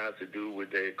guys to do what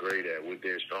they're great at, what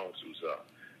their strong suits are.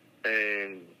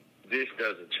 And this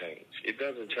doesn't change. It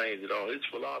doesn't change at all. His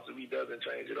philosophy doesn't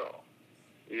change at all.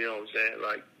 You know what I'm saying?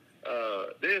 Like,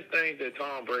 there's things that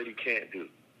Tom Brady can't do.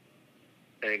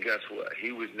 And guess what?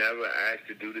 He was never asked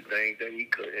to do the things that he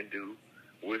couldn't do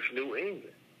with New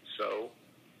England. So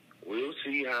we'll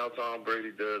see how Tom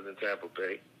Brady does in Tampa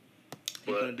Bay.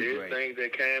 But there's things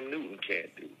that Cam Newton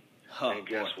can't do. And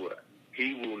guess what?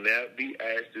 He will never be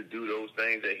asked to do those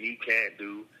things that he can't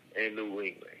do in New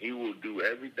England. He will do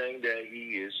everything that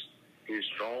his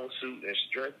strong suit and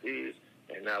strength is,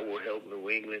 and that will help New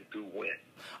England to win.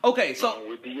 Okay, so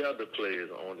with the other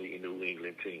players on the New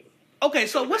England team. Okay,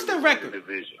 so what's their record?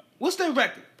 What's their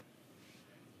record?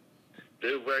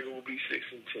 Their record will be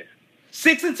 6-10.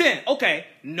 6-10. Okay,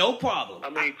 no problem. I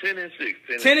mean 10-6.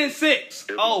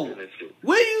 10-6. Oh, 10-6.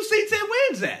 Where do you see 10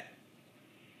 wins at?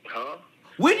 Huh?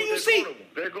 Where do you see?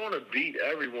 They're going to beat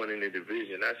everyone in the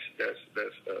division. That's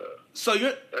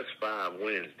 5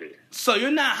 wins there. So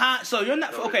you're not high. So you're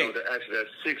not okay. No, actually, that's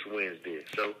 6 wins there.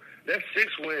 So that's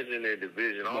 6 wins in their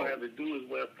division. All they have to do is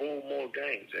win 4 more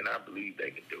games, and I believe they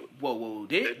can do it. Whoa!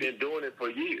 They've been doing it for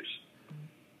years.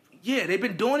 Yeah, they've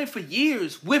been doing it for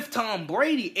years with Tom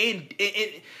Brady, and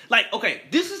like, okay,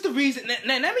 this is the reason.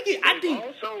 Now, let me get.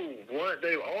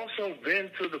 They've also been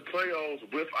to the playoffs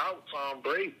without Tom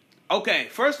Brady. Okay,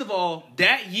 first of all,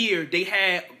 that year they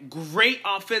had great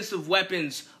offensive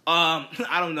weapons. I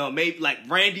don't know, maybe like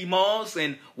Randy Moss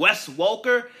and Wes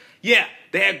Welker. Yeah,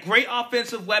 they had great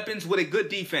offensive weapons with a good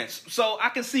defense. So I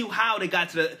can see how they got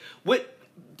to the.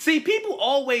 See, people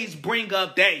always bring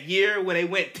up that year when they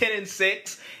went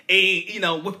 10-6,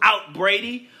 without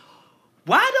Brady.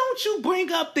 Why don't you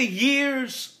bring up the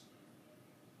years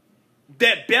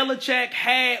that Belichick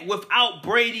had without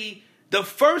Brady the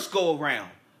first go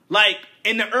around? Like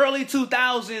in the early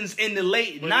 2000s, in the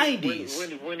late 90s.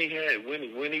 When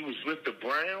he was with the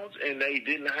Browns and they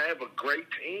didn't have a great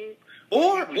team.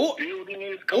 Or building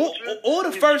his culture, or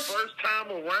the first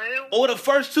time around. Or the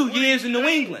first 2 years in New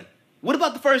England. What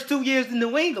about the first 2 years in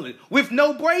New England with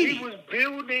no Brady? He was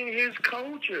building his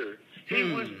culture. He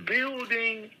was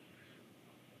building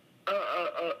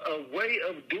a way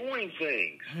of doing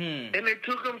things. And it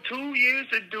took him 2 years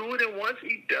to do it, and once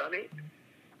he done it,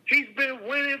 he's been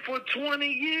winning for 20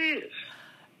 years.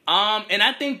 And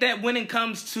I think that winning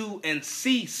comes to and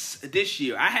cease this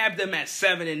year. I have them at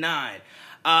 7-9.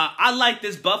 I like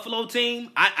this Buffalo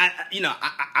team.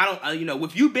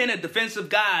 With you being a defensive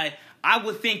guy, I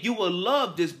would think you would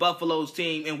love this Buffalo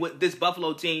team and what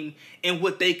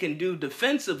they can do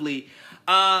defensively.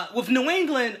 With New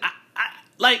England,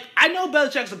 I know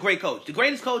Belichick's a great coach, the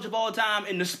greatest coach of all time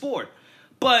in the sport,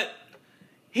 but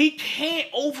he can't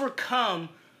overcome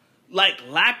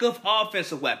lack of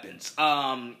offensive weapons.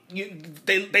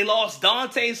 They lost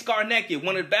Dante Scarnecchia,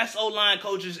 one of the best O-line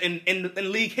coaches in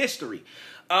league history.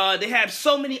 They have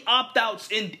so many opt-outs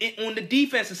on the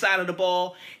defensive side of the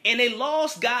ball, and they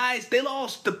lost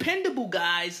dependable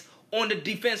guys on the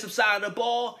defensive side of the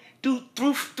ball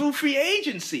through free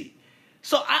agency.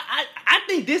 So I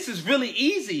think this is really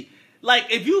easy. Like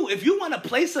if you want to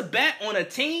place a bet on a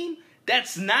team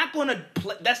that's not gonna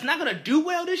do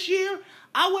well this year,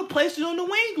 I would place it on New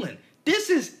England. This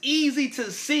is easy to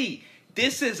see.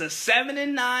 This is a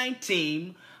 7-9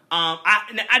 team.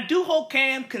 I do hope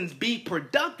Cam can be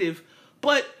productive,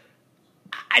 but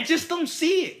I just don't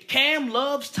see it. Cam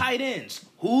loves tight ends.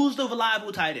 Who's the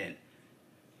reliable tight end?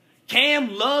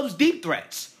 Cam loves deep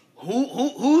threats.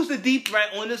 Who's the deep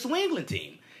threat on this New England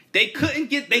team? They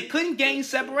couldn't gain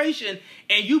separation,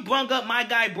 and you brung up my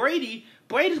guy Brady.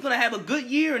 Brady's gonna have a good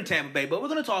year in Tampa Bay, but we're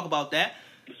gonna talk about that.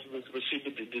 But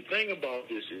the thing about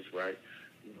this is, right,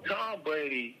 Tom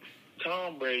Brady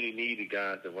needed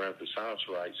guys to run the sounds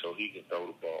right so he can throw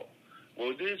the ball.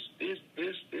 Well, this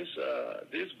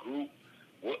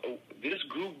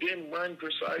group didn't run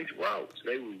precise routes.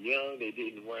 They were young. They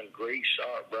didn't run great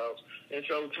sharp routes. And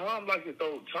so Tom likes to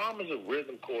throw. Tom is a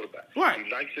rhythm quarterback. Right.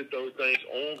 He likes to throw things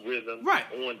on rhythm, right,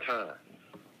 on time.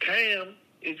 Cam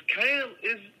is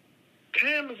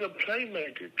a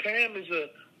playmaker. Cam is a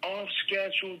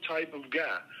off-schedule type of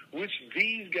guy, which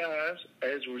these guys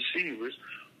as receivers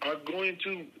are going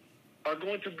to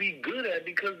be good at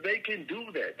because they can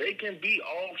do that. They can be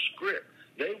off script.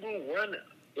 They will run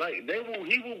Like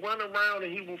he will run around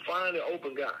and he will find an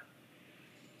open guy.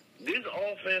 This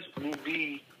offense will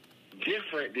be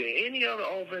different than any other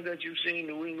offense that you've seen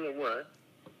New England run,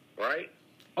 right?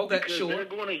 Okay, because sure. They're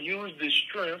going to use the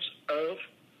strengths of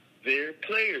their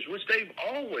players, which they've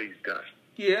always done.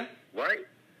 Yeah. Right?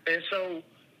 And so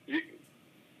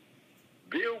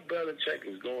Bill Belichick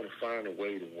is going to find a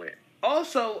way to win.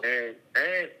 Also, and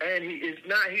he's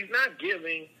not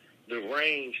giving the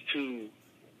reins to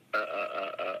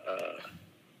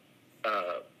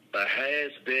a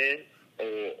has-been or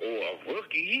a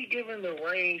rookie. He's giving the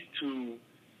reins to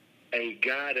a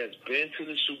guy that's been to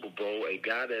the Super Bowl, a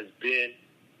guy that's been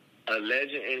a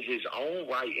legend in his own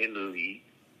right in the league,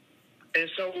 and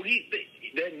so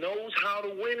that knows how to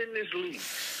win in this league.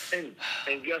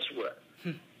 And guess what?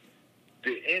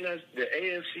 The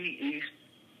AFC East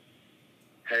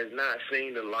has not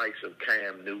seen the likes of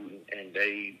Cam Newton, and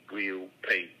they will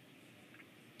pay.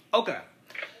 Okay,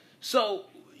 so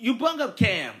you brought up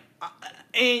Cam,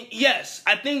 and yes,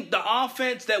 I think the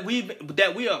offense that we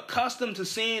are accustomed to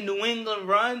seeing New England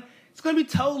run, it's going to be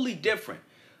totally different.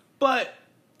 But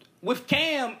with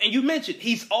Cam, and you mentioned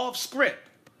he's off script,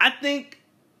 I think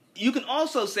you can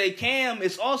also say Cam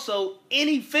is also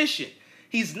inefficient.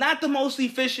 He's not the most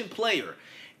efficient player.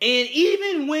 And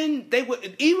even when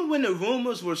the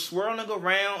rumors were swirling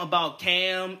around about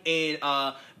Cam and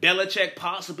Belichick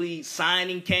possibly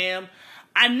signing Cam,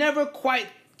 I never quite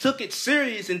took it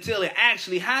serious until it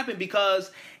actually happened,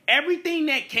 because everything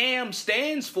that Cam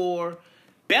stands for,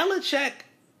 Belichick,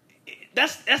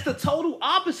 that's the total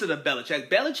opposite of Belichick.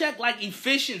 Belichick like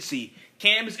efficiency.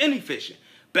 Cam is inefficient.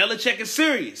 Belichick is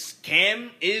serious.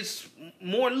 Cam is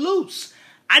more loose.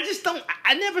 I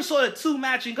never saw the two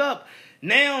matching up.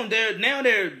 Now they're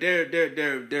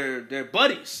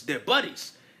buddies. They're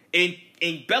buddies. And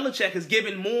Belichick is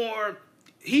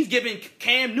he's giving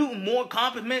Cam Newton more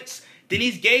compliments than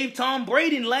he's gave Tom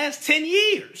Brady in the last 10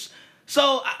 years.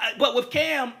 So, but with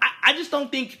Cam, I just don't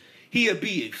think he'll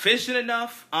be efficient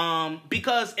enough.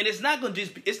 Because it's not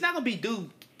gonna be due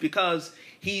because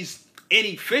he's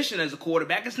inefficient as a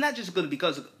quarterback. It's not going to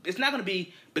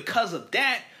be because of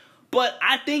that. But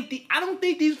I don't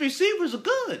think these receivers are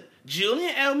good.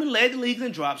 Julian Edelman led the league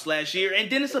in drops last year, and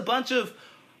then it's a bunch of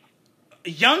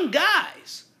young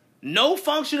guys, no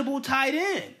functionable tight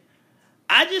end.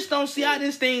 I just don't see how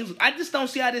this thing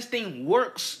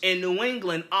works in New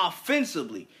England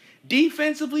offensively.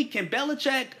 Defensively, can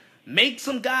Belichick make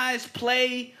some guys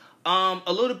play a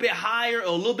little bit higher or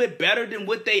a little bit better than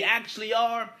what they actually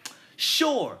are?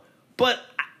 Sure, but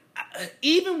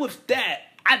even with that,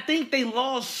 I think they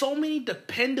lost so many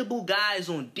dependable guys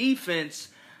on defense.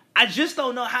 I just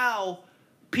don't know how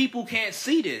people can't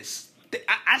see this.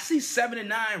 I see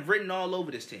 7-9 written all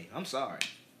over this team. I'm sorry.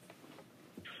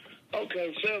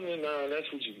 Okay, 7-9.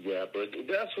 That's what you got, but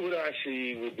that's what I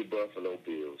see with the Buffalo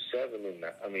Bills. 9-7.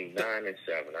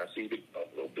 I see the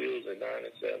Buffalo Bills at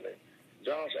 9-7.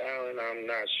 Josh Allen, I'm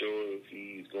not sure if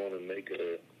he's going to make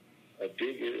a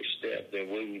bigger step than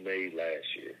what he made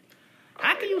last year.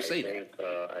 How can you say that?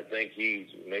 I think he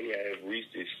may have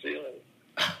reached his ceiling,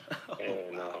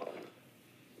 and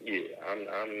I'm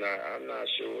not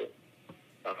sure.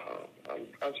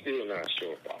 I'm still not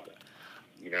sure about it.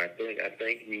 You know, I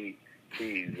think he's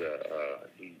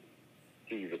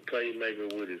a playmaker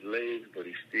with his legs, but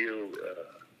he still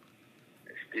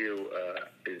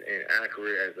is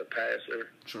inaccurate as a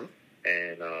passer. True.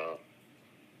 And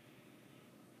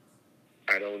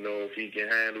I don't know if he can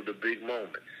handle the big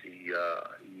moments. He's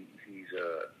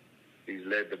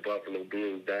led the Buffalo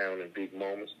Bills down in big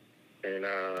moments, and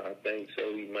I think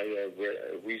so. He may have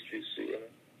reached his ceiling.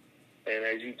 And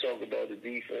as you talk about the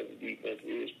defense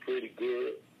is pretty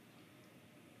good,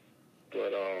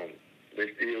 but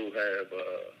they still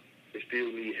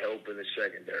need help in the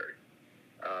secondary.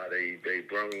 They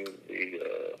brought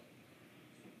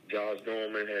Josh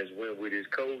Norman has went with his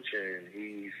coach, and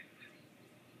he's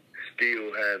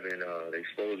still having, they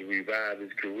supposed to revive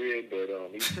his career, but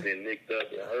he's been nicked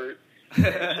up and hurt.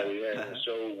 And so he hasn't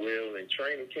showed well in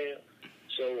training camp.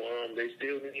 So they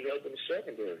still need help in the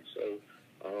secondary. So,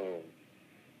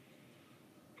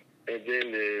 and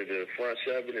then the front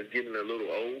seven is getting a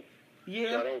little old.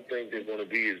 Yeah. So I don't think they're going to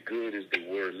be as good as they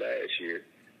were last year,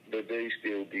 but they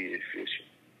still be efficient.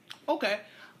 Okay.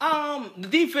 The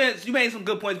defense, you made some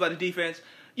good points about the defense.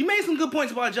 You made some good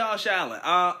points about Josh Allen.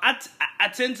 I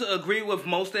tend to agree with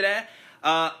most of that.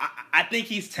 I think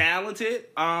he's talented.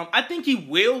 I think he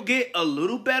will get a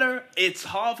little better. It's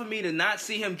hard for me to not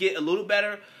see him get a little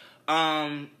better.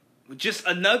 Just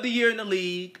another year in the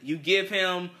league. You give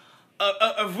him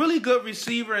a really good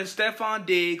receiver in Stephon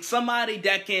Diggs, somebody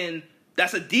that can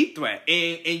that's a deep threat,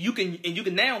 and you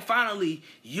can now finally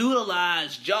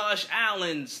utilize Josh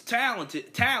Allen's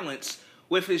talents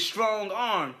with his strong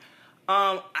arm.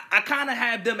 I kind of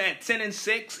have them at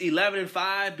 10-6,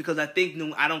 11-5 because I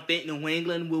don't think New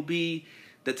England will be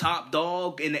the top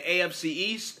dog in the AFC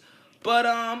East. But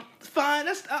fine.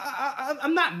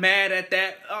 I'm not mad at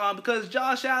that because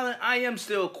Josh Allen, I am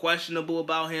still questionable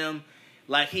about him.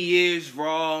 Like, he is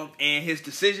raw, and his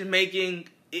decision making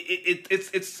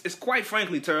it's quite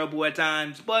frankly terrible at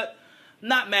times. But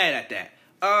not mad at that.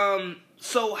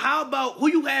 So how about who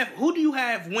do you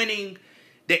have winning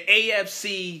the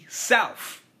AFC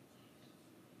South?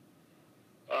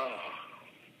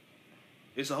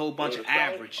 It's a whole bunch of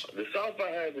average. The South, I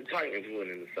have the Titans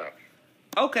winning the South.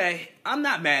 Okay, I'm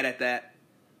not mad at that.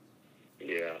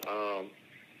 Yeah,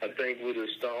 I think with a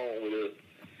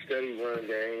steady run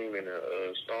game and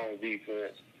a strong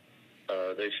defense,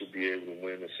 they should be able to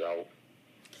win the South.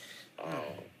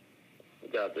 We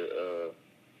got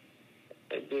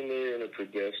they've been there in a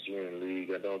pedestrian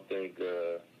league. I don't think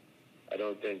the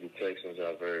Texans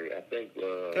are very. I think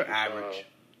they're average.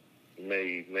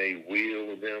 May wheel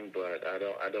with them, but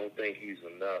I don't think he's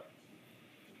enough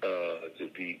to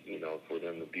be, for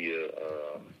them to be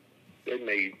they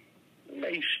may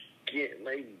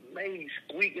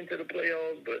squeak into the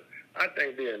playoffs, but I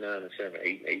think they're 9-7,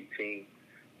 8-18.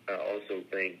 I also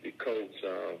think the Colts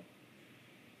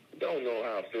don't know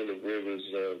how Phillip Rivers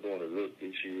going to look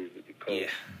this year with the Colts.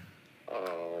 Yeah.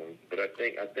 But I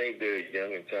think they're a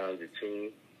young and talented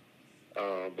team.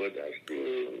 But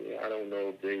I don't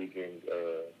know if they can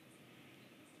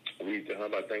reach the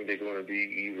hump. I think they're going to be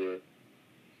either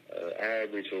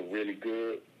average or really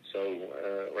good. So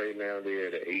right now they're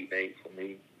at an 8-8 for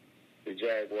me. The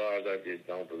Jaguars, I just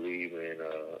don't believe in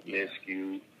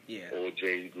Minshew or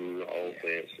Jay Gruden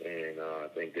offense, and I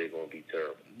think they're going to be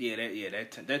terrible.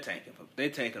 They're tanking. They're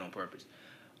tanking on purpose.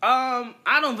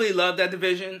 I don't really love that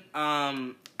division.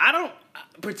 To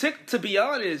be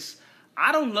honest,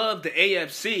 I don't love the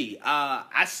AFC.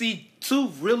 I see two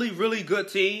really, really good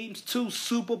teams, two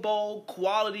Super Bowl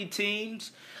quality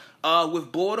teams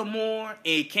with Baltimore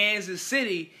and Kansas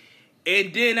City.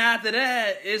 And then after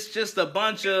that, it's just a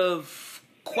bunch of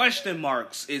question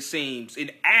marks, it seems, in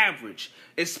average,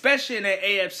 especially in the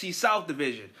AFC South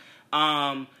division.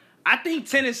 I think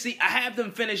Tennessee, I have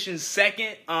them finishing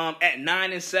second at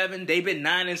 9-7. They've been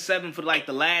 9-7 for like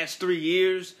the last 3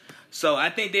 years. So I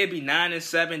think they'd be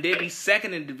 9-7. They'd be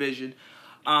second in the division.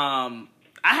 I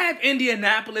have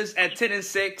Indianapolis at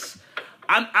 10-6.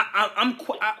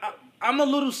 I'm a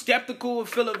little skeptical of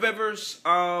Phillip Rivers,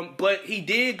 but he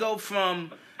did go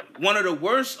from one of the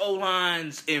worst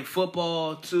O-lines in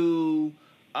football to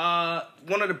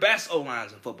one of the best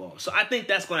O-lines in football. So I think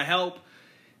that's going to help.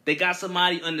 They got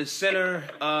somebody under center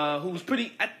who's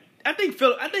pretty. I think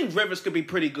Rivers could be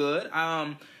pretty good.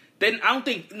 Then I don't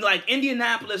think, like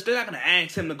Indianapolis, they're not going to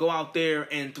ask him to go out there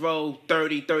and throw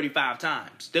 30, 35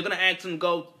 times. They're going to ask him to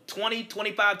go 20,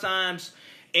 25 times,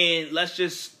 and let's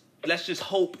just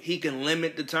hope he can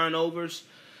limit the turnovers.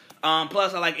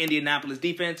 Plus, I like Indianapolis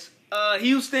defense.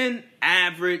 Houston,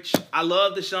 average. I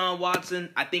love Deshaun Watson.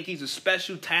 I think he's a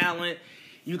special talent.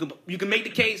 You can make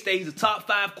the case that he's a top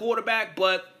 5 quarterback,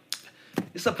 but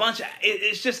it's a bunch of.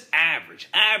 It's just average.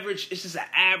 It's just an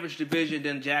average division.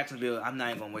 Then Jacksonville. I'm not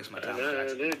even gonna waste my time.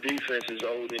 Their defense is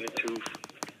old in the tooth,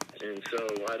 and so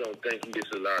I don't think he gets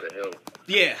a lot of help.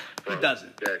 Yeah, he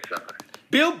doesn't. That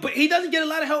side. But he doesn't get a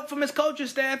lot of help from his coaching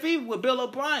staff either with Bill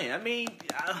O'Brien. I mean,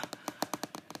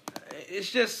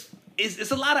 it's just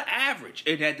it's a lot of average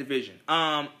in that division.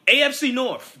 AFC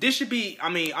North. This should be. I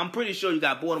mean, I'm pretty sure you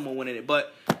got Baltimore winning it,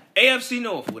 but AFC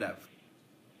North, whatever.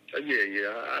 Yeah,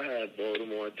 I have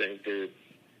Baltimore. I think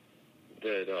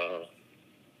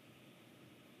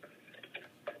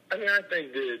I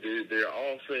think their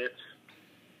offense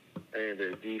and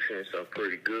their defense are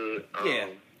pretty good.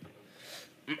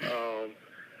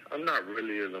 I'm not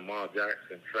really a Lamar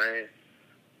Jackson fan.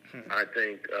 I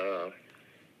think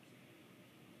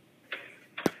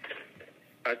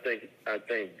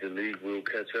the league will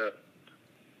catch up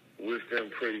with them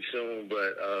pretty soon,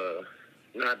 but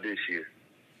not this year.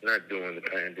 Not during the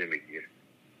pandemic year.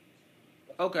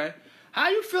 Okay. How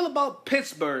you feel about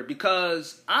Pittsburgh?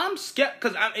 Because I'm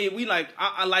skeptical. Because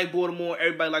I like Baltimore.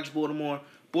 Everybody likes Baltimore.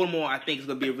 Baltimore, I think, is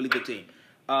going to be a really good team.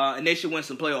 And they should win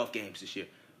some playoff games this year.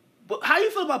 But how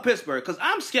you feel about Pittsburgh? Because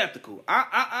I'm skeptical.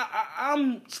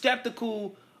 I'm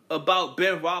skeptical about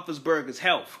Ben Roethlisberger's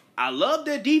health. I love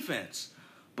their defense,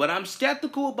 but I'm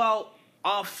skeptical about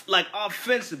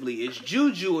offensively. Is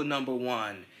Juju a number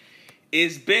one?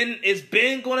 Is Ben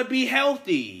going to be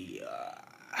healthy?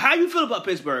 how you feel about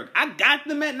Pittsburgh? I got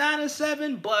them at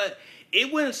 9-7, but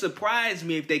it wouldn't surprise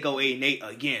me if they go 8-8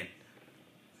 again.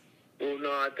 Well,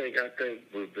 no, I think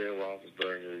with Ben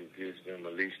Roethlisberger, it gives them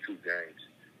at least 2 games.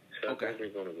 So I think they're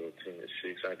going to go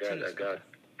 10-6. I got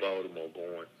Baltimore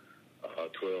going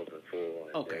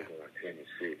 12-4, and they're going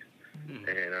 10-6.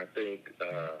 And I think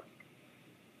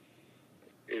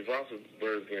if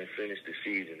Roethlisberger can finish the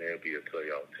season, they'll be a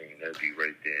playoff team. They'll be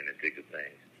right there in the thick of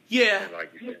things. Yeah, and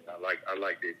like you said, I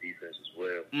like their defense as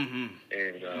well.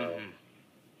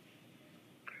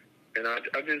 And I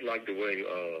just like the way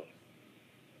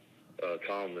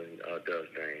Tomlin does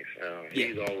things.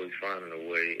 He's always finding a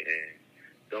way, and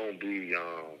don't be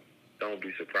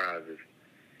surprised if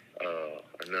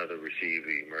another receiver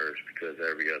emerges, because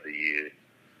every other year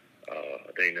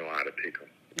they know how to pick them.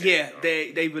 Yeah,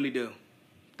 they really do.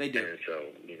 They do. And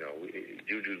so,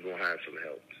 Juju's going to have some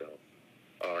help. So,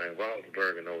 and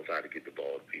Roethlisberger knows how to get the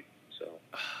ball to people. So,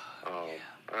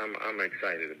 I'm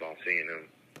excited about seeing him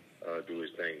do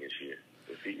his thing this year.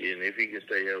 If he can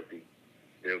stay healthy,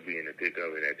 they'll be in the thick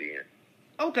of it at the end.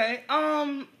 Okay.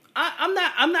 I'm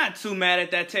not too mad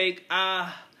at that take.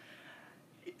 I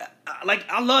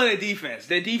love their defense.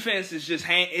 Their defense is just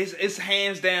it's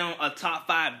hands down a top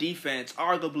 5 defense,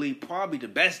 arguably probably the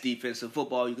best defense in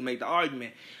football. You can make the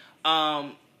argument.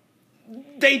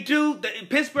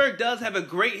 Pittsburgh does have a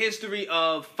great history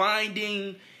of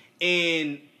finding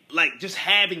and just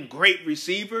having great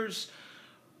receivers.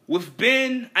 With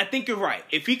Ben, I think you're right.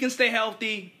 If he can stay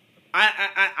healthy,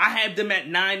 I have them at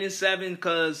 9-7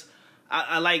 because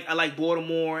I like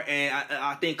Baltimore, and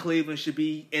I think Cleveland should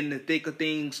be in the thick of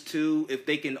things too. If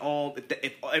they can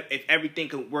if everything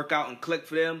can work out and click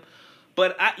for them.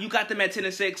 But you got them at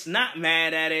 10-6. Not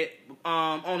mad at it.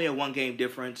 Only a 1-game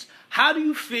difference. How do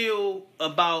you feel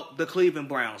about the Cleveland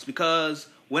Browns? Because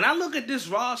when I look at this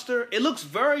roster, it looks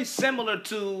very similar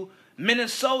to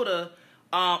Minnesota,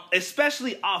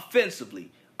 especially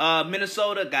offensively.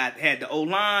 Minnesota had the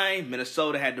O-line.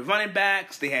 Minnesota had the running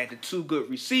backs. They had the 2 good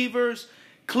receivers.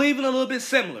 Cleveland a little bit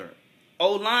similar.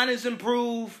 O-line is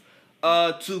improved.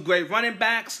 2 great running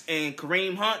backs and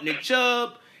Kareem Hunt, Nick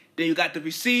Chubb. Then you got the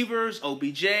receivers,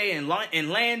 OBJ and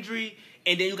Landry.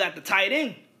 And then you got the tight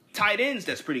ends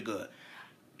that's pretty good.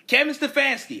 Kevin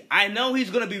Stefanski, I know he's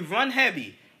going to be run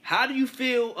heavy. How do you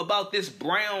feel about this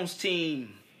Browns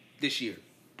team this year?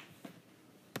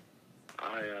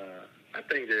 I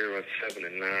think they're a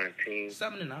 7-9 team.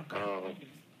 7-9. Okay.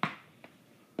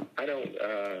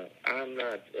 I'm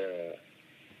not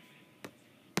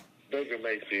Baker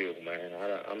Mayfield, man.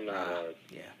 I'm not.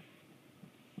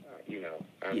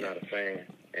 I'm not a fan,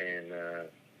 and I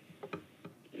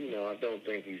don't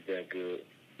think he's that good.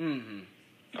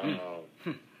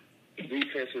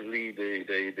 Defensively, they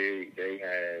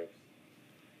have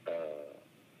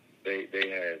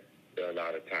a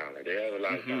lot of talent. They have a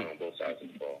lot of talent on both sides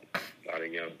of the ball. A lot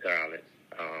of young talent.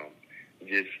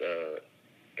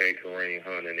 Gave Kareem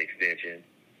Hunt an extension.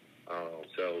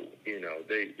 So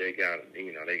they got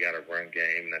a run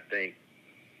game, and I think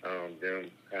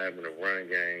them having a run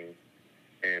game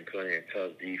and playing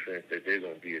tough defense, that they're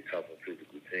going to be a tough and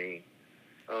physical team.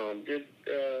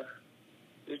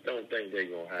 Just don't think they're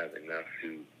going to have enough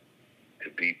to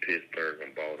beat Pittsburgh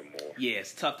and Baltimore. Yeah,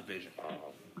 it's a tough division.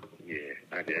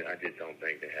 I just don't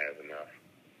think they have enough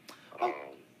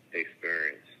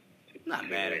experience. Not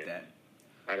mad at that.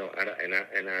 I'm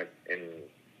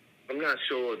not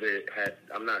sure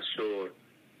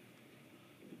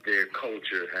their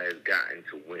culture has gotten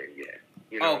to win yet.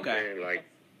 You know what I'm saying? Like,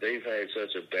 they've had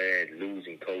such a bad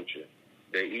losing culture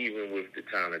that even with the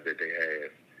talent that they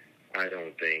have, I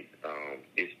don't think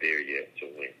it's there yet to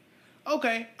win.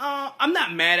 Okay, I'm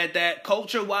not mad at that.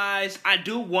 Culture-wise, I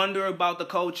do wonder about the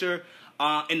culture.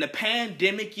 In the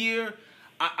pandemic year,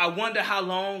 I wonder how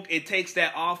long it takes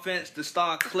that offense to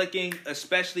start clicking,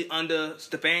 especially under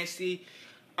Stefanski.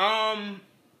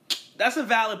 That's a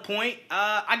valid point.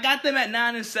 I got them at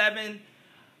 9-7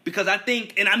 because I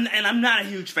think, and I'm not a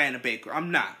huge fan of Baker. I'm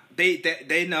not.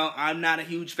 They know I'm not a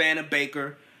huge fan of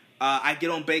Baker. I get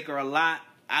on Baker a lot.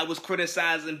 I was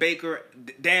criticizing Baker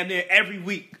damn near every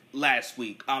week last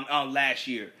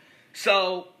year.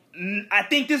 So I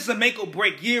think this is a make or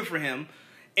break year for him.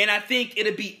 And I think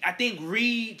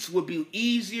Reeds would be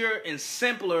easier and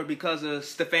simpler because of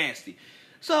Stefanski.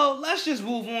 So let's just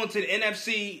move on to the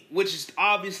NFC, which is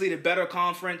obviously the better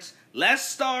conference. Let's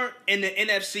start in the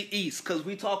NFC East because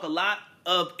we talk a lot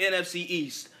of NFC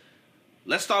East.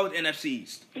 Let's start with NFC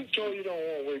East. You sure you don't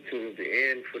want to wait till the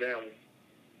end for them?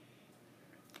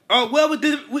 Oh, well,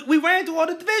 we ran through all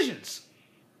the divisions.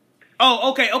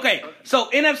 Oh, okay. So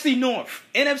NFC North.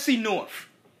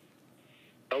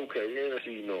 Okay,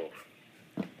 NFC North.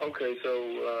 Okay,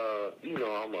 so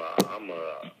I'm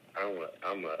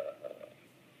a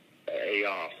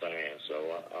AR fan, so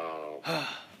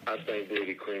I think they're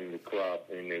the cream of the crop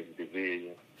in this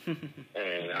division.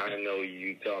 And I know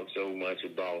you talk so much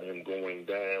about him going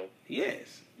down.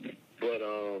 Yes. But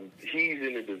he's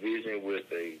in the division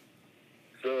with a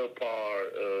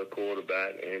subpar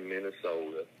quarterback in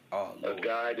Minnesota. Oh, Lord. A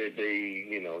guy that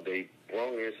they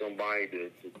brought in somebody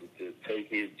to take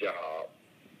his job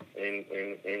in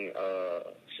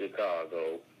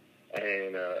Chicago,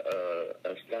 and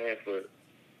a Stanford,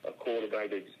 a quarterback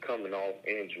that's coming off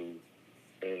injury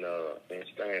in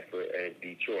Stanford at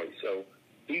Detroit. So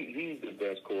he's the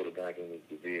best quarterback in this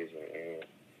division, and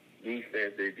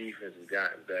their defense has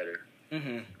gotten better.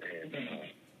 Mm-hmm.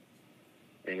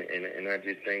 And I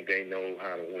just think they know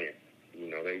how to win.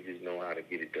 They just know how to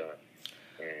get it done,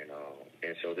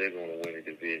 and so they're going to win the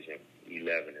division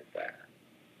 11-5.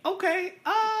 Okay.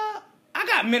 I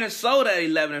got Minnesota at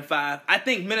 11-5. I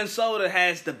think Minnesota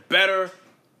has the better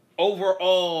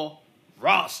overall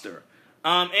roster.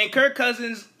 And Kirk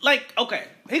Cousins,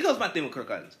 here goes my thing with Kirk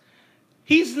Cousins.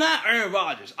 He's not Aaron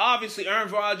Rodgers. Obviously,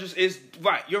 Aaron Rodgers is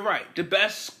right. You're right. The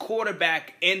best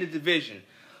quarterback in the division.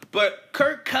 But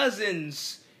Kirk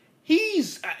Cousins,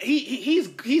 he's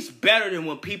better than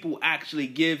what people actually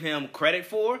give him credit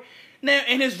for. Now,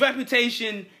 and his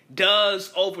reputation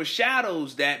does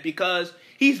overshadows that because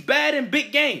he's bad in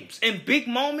big games, in big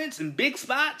moments, in big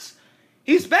spots.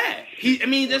 He's bad.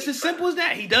 That's as simple as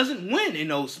that. He doesn't win in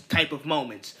those type of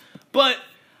moments. But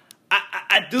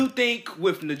I do think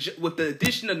with the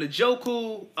addition of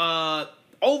Njoku,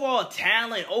 overall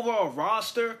talent, overall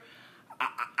roster,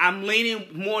 I'm leaning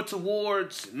more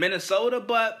towards Minnesota,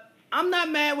 but I'm not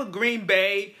mad with Green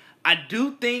Bay. I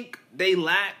do think they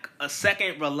lack a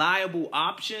second reliable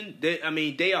option.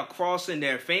 They are crossing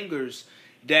their fingers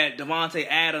that Davante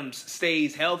Adams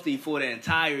stays healthy for the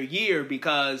entire year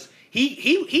because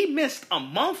he missed a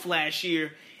month last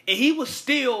year and he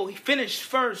finished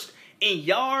first in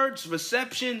yards,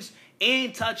 receptions,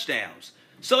 and touchdowns.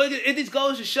 So it just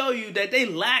goes to show you that they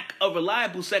lack a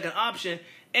reliable second option.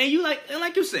 And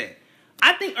like you said,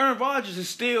 I think Aaron Rodgers is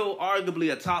still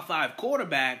arguably a top 5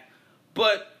 quarterback,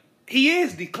 but he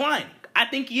is declining. I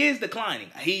think he is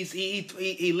declining. He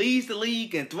leads the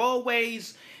league in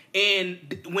throwaways,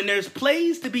 and when there's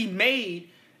plays to be made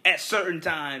at certain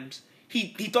times,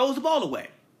 he throws the ball away.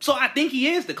 So I think he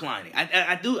is declining.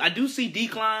 I do see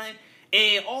decline.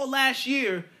 And all last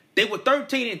year they were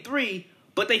 13-3,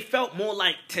 but they felt more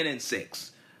like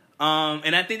 10-6.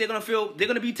 And I think they're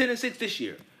gonna be 10-6 this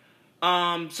year.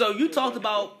 So you talked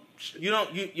about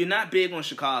you're not big on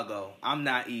Chicago. I'm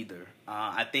not either.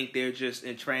 I think they're just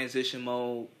in transition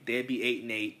mode. They'd be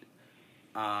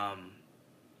 8-8.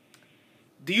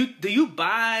 Do you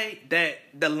buy that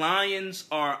the Lions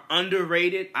are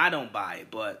underrated? I don't buy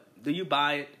it, but do you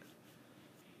buy it?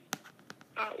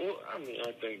 I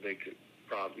think they could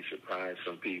probably surprise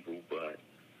some people, but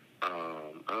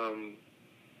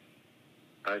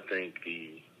I think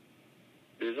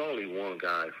there's only one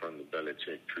guy from the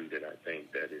Belichick tree that I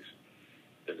think that is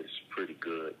pretty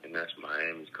good, and that's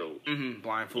Miami's coach,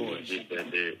 Brian Flores. Just that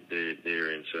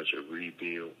they're in such a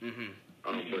rebuild.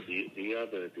 But the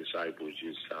other disciples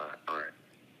just aren't.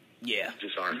 Yeah,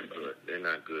 just aren't good. They're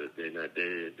not good. They're not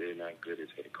good as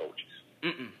head coaches.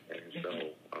 And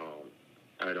so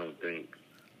I don't think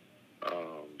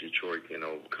Detroit can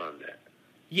overcome that.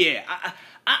 Yeah,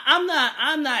 I'm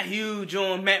not huge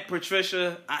on Matt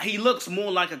Patricia. He looks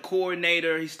more like a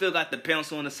coordinator. He still got the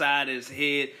pencil on the side of his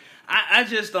head. I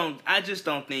just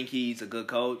don't think he's a good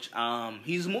coach.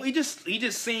 He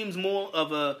just seems more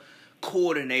of a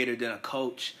coordinator than a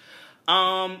coach.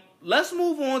 Let's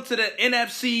move on to the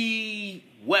NFC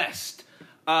West.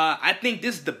 I think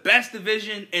this is the best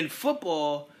division in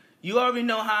football. You already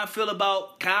know how I feel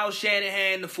about Kyle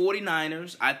Shanahan, the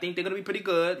 49ers. I think they're going to be pretty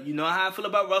good. You know how I feel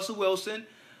about Russell Wilson.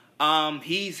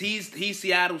 He's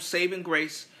Seattle's saving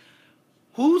grace.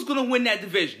 Who's going to win that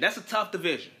division? That's a tough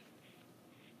division.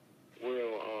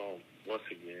 Well, once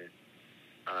again,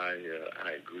 I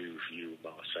agree with you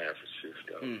about San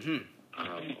Francisco.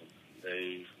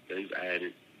 They've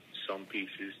added some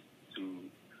pieces to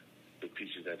the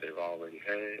pieces that they've already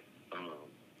had.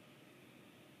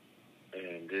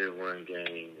 And their run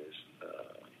game is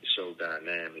so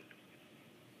dynamic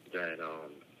that,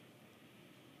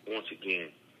 once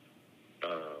again,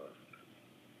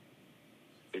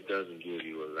 it doesn't give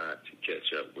you a lot to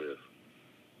catch up with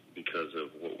because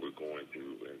of what we're going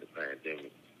through in the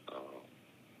pandemic.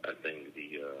 I think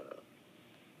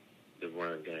the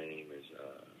run game is,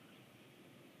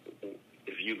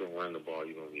 if you can run the ball,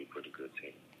 you're gonna be a pretty good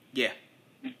team. Yeah.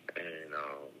 And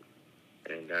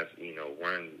that's the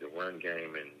run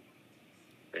game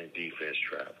and defense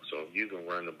travel. So if you can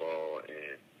run the ball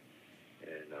and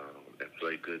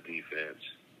play good defense,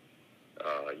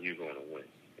 you're gonna win.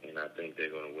 And I think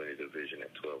they're gonna win the division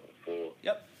at 12-4.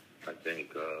 Yep. I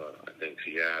think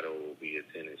Seattle will be at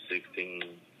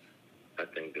 10-16. I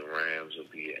think the Rams will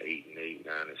be at 8-8,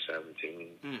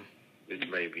 9-17. This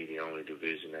may be the only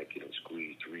division that can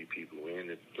squeeze 3 people in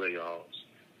the playoffs.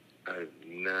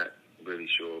 I'm not really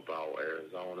sure about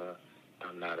Arizona.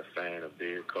 I'm not a fan of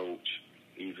their coach,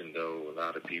 even though a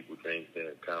lot of people think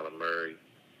that Kyler Murray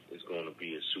is going to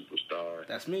be a superstar.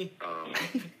 That's me.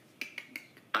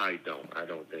 I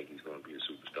don't think he's going to be a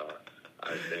superstar.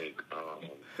 I think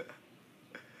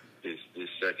this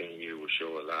second year will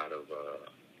show a lot of,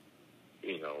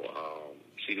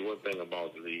 see, the one thing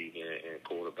about the league and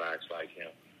quarterbacks like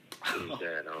him is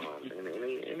that,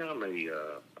 and I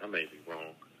may be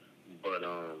wrong, but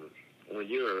when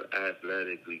you're an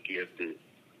athletically gifted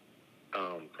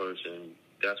person,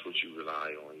 that's what you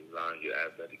rely on. You rely on your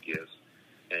athletic gifts,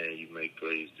 and you make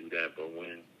plays through that. But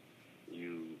when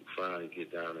you finally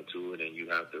get down into it and you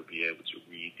have to be able to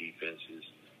read defenses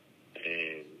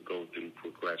and go through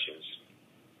progressions,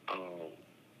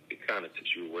 it kind of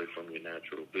takes you away from your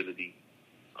natural ability.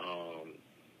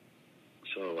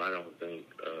 So I don't think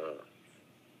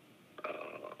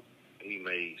he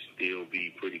may still be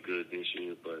pretty good this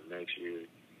year, but next year,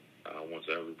 once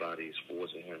everybody is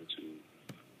forcing him to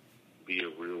be a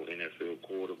real NFL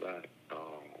quarterback,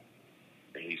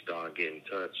 and he start getting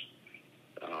touched,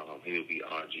 he'll be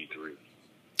RG3.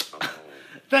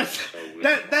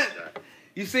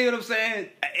 You see what I'm saying?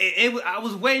 I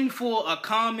was waiting for a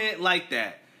comment like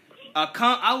that.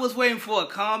 I was waiting for a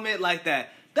comment like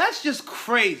that. That's just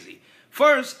crazy.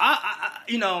 First,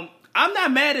 I'm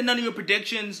not mad at none of your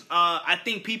predictions. I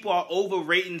think people are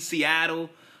overrating Seattle.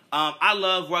 I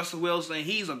love Russell Wilson.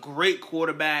 He's a great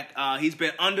quarterback. He's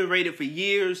been underrated for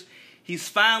years. He's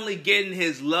finally getting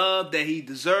his love that he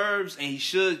deserves, and he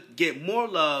should get more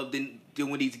love than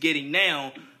what he's getting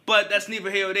now. But that's neither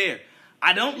here or there.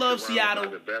 I don't love Seattle.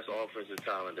 One of the best offensive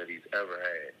talent that he's ever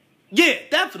had. Yeah,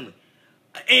 definitely.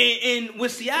 And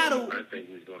with Seattle, I think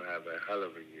he's going to have a hell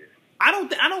of a year. I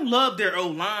don't love their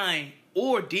O-line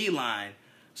or D-line,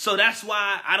 so that's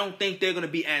why I don't think they're going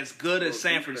to be as good as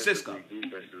San Francisco.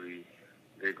 Defensively,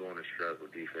 they're going to struggle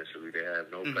defensively. They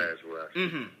have no pass rush.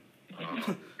 And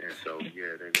so,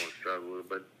 yeah, they're going to struggle.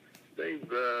 But they've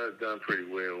done pretty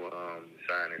well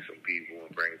signing some people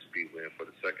and bringing some people in for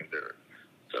the secondary.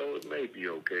 So it may be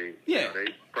okay. Yeah. They're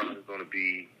probably going to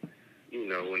be, in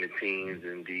the teens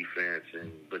in defense,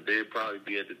 but they'll probably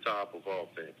be at the top of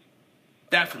offense.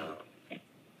 Definitely.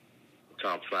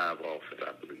 Top 5 offense,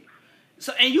 I believe.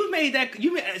 So, and you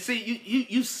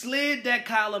slid that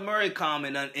Kyler Murray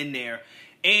comment in there,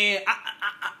 and I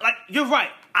you're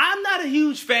right. I'm not a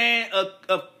huge fan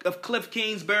of Cliff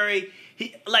Kingsbury.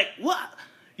 What?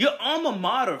 Your alma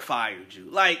mater fired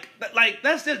you.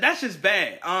 That's just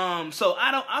bad. So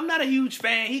I'm not a huge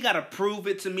fan. He got to prove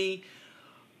it to me.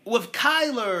 With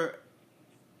Kyler,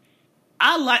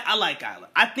 I like Kyler.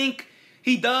 I think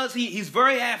he does. He's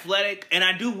very athletic, and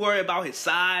I do worry about his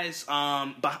size,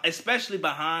 especially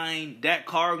behind that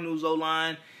Cardinals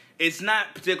O-line. It's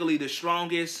not particularly the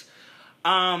strongest.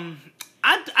 I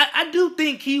do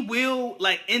think he will,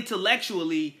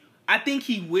 intellectually, I think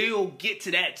he will get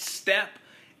to that step,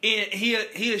 and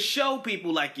he'll show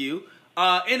people like you,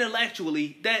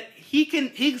 intellectually, that he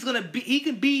can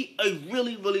be a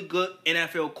really, really good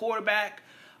NFL quarterback.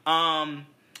 I'm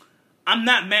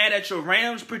not mad at your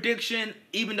Rams prediction,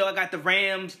 even though I got the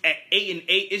Rams at 8-8.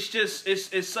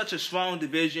 It's such a strong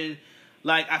division.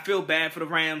 I feel bad for the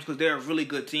Rams because they're a really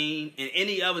good team. In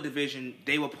any other division,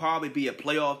 they will probably be a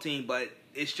playoff team, but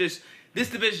it's just,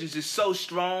 this division is just so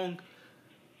strong.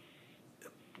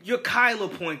 Your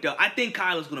Kyler point, though, I think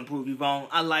Kyler's going to prove you wrong.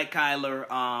 I like Kyler.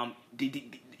 The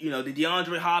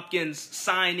DeAndre Hopkins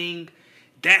signing,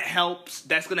 that helps.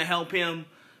 That's going to help him.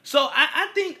 So I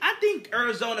think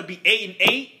Arizona be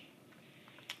 8-8.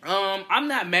 I'm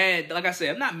not mad. Like I said,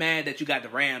 I'm not mad that you got the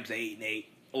Rams at 8-8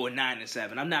 or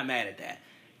 9-7. I'm not mad at that.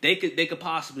 They could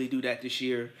possibly do that this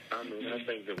year. I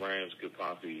think the Rams could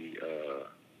possibly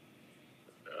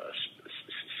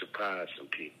surprise some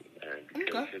people, man.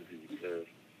 Because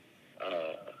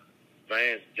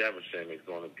Vance Jefferson is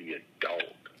going to be a dog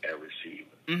at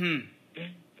receiver. Mm-hmm.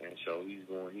 And so he's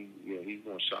going to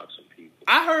shock some people.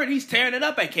 I heard he's tearing it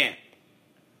up at camp.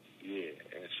 Yeah,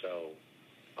 and so,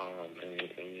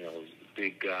 he's a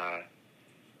big guy,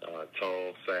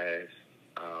 tall, fast.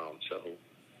 So,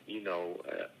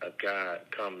 a guy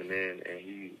coming in and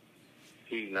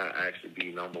he's not actually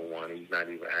be number one. He's not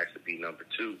even actually be number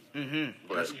two. Mm-hmm.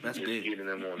 But That's just big. getting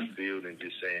them on the field and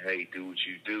just saying, "Hey, do what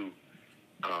you do."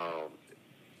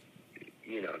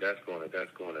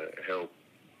 That's gonna help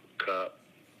Cup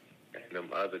and them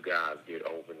other guys get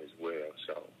open as well.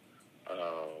 So,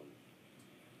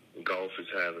 Golf has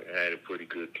had a pretty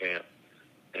good camp,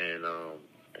 and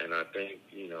I think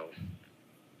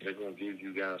they're gonna give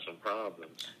you guys some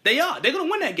problems. They are. They're gonna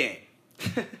win that game.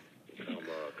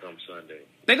 Come Sunday.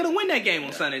 They're gonna win that game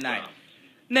on Sunday night.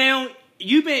 Now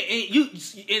and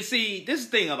see, this is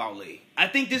the thing about Lee. I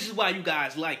think this is why you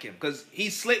guys like him, because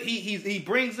he's slick. He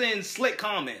brings in slick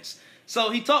comments. So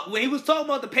when he was talking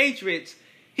about the Patriots,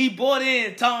 he brought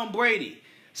in Tom Brady.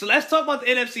 So let's talk about the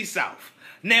NFC South.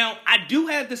 Now, I do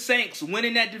have the Saints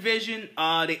winning that division.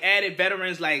 They added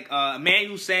veterans like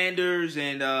Emmanuel Sanders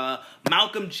and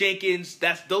Malcolm Jenkins.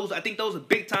 I think those are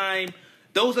big time.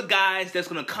 Those are guys that's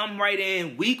going to come right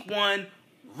in week one,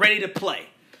 ready to play.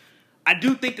 I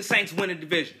do think the Saints win the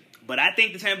division, but I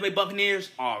think the Tampa Bay Buccaneers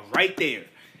are right there.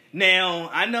 Now,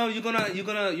 I know you're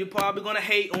probably gonna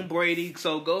hate on Brady,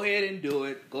 so go ahead and do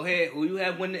it. Go ahead. Who you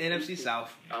have win the NFC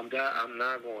South? I'm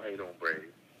not gonna hate on Brady.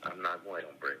 I'm not going to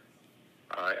hate on Brady.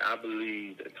 All right, I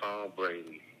believe that Tom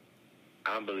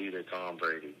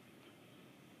Brady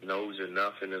knows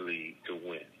enough in the league to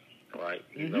win. All right,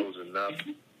 he knows enough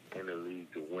in the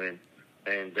league to win,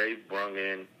 and they've brung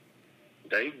in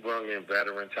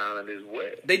veteran talent as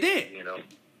well. They did.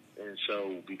 And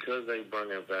so because they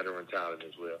bring in veteran talent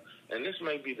as well, and this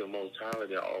may be the most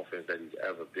talented offense that he's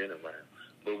ever been around,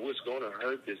 but what's going to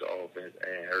hurt this offense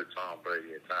and hurt Tom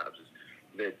Brady at times is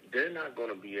that they're not going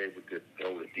to be able to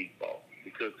throw the deep ball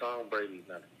because Tom Brady's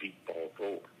not a deep ball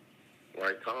thrower,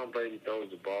 right? Tom Brady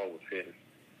throws the ball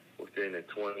within a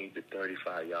 20 to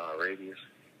 35 yard radius,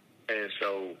 and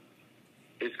so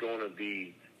it's going to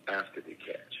be after the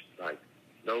catch, like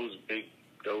those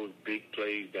big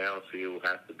plays downfield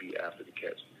have to be after the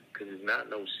catch because it's not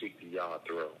no 60-yard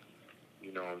throw.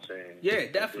 You know what I'm saying? Yeah,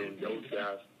 definitely.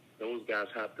 And those guys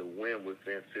have to win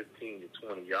within 15 to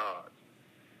 20 yards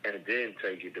and then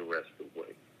take it the rest of the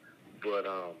way. But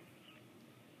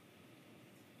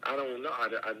I don't know.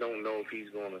 I don't know if he's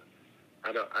going to.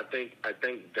 I think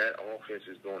that offense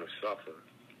is going to suffer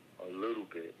a little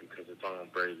bit because of Tom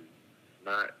Brady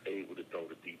not able to throw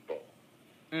the deep ball.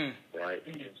 Right?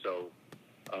 And so,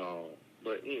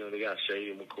 but they got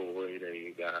Shady McCoy,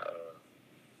 they got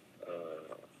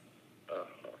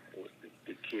what's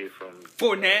the kid from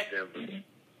Fournette. Denver.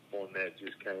 Fournette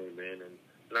just came in, and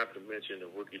not to mention the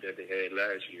rookie that they had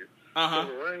last year. Uh-huh. So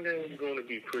the run game is going to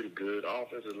be pretty good.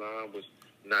 Offensive line was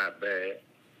not bad.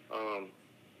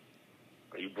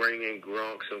 You bring in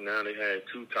Gronk, so now they had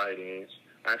 2 tight ends.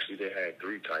 Actually, they had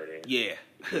 3 tight ends. Yeah.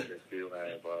 Because they still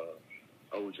have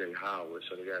O.J. Howard,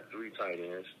 so they got 3 tight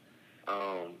ends.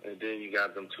 And then you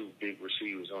got them 2 big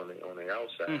receivers on the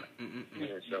outside.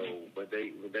 And so, but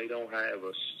they don't have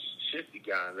a shifty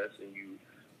guy unless you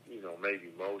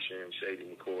maybe motion Shady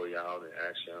McCoy out and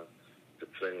ask him to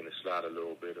play in the slot a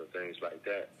little bit or things like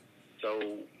that.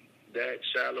 So that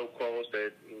shallow cross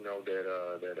that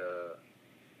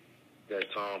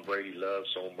Tom Brady loves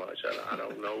so much, I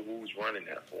don't know who's running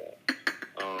that for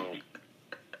him.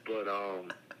 But I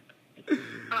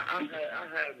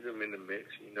have them in the mix.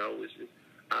 It's just,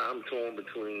 I'm torn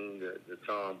between the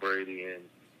Tom Brady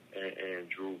and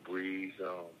Drew Brees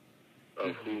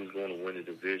of who's going to win the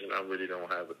division. I really don't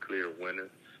have a clear winner.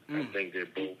 I think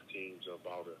that both teams are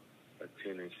about a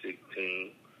 10-6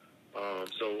 team.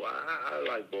 So I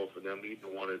like both of them. Either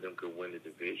one of them could win the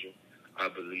division, I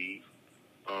believe.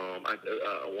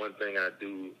 One thing I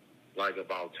do like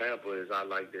about Tampa is I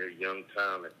like their young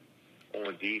talent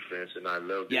on defense, and I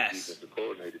love their defensive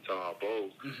coordinator, Todd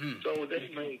Bowles. So they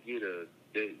may get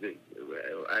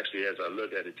actually, as I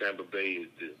look at it, Tampa Bay is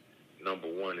the number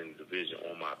 1 in the division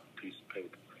on my piece of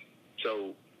paper.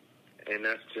 So, and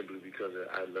that's simply because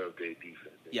I love their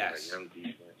defense. They got a young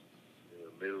defense.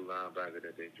 The middle linebacker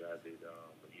that they drafted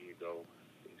a year ago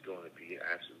is going to be an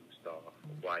absolute star,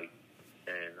 White.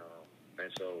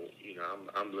 And so,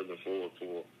 I'm looking forward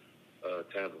for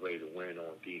Tampa Bay to win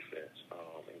on defense,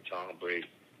 and Tom Brady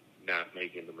not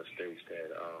making the mistakes that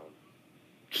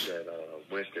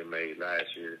Winston made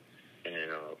last year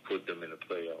and put them in the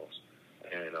playoffs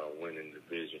and winning the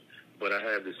division. But I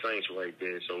have the Saints right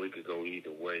there, so it could go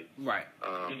either way. Right.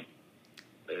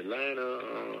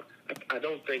 Atlanta, I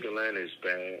don't think Atlanta is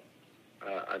bad.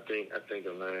 I think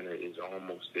Atlanta is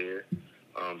almost there.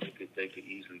 They could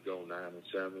easily go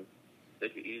 9-7. They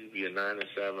could easily be a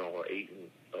 9-7 or 8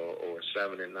 or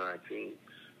 7-9 team.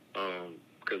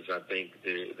 because I think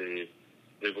they're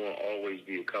going to always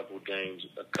be a couple of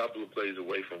plays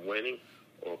away from winning,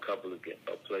 or a couple of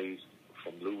plays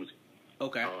from losing.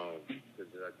 Okay.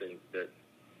 Because I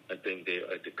think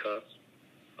they're at the cusp.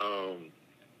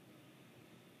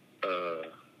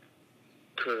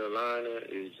 Carolina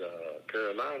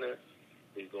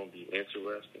is going to be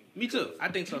interesting. Me too. I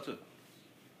think so too.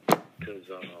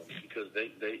 Because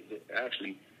they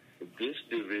actually, this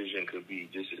division could be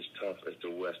just as tough as the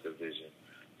West Division,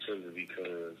 simply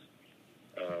because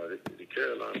the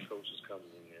Carolina coach is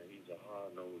coming in there. He's a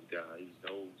hard-nosed guy. He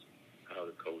knows how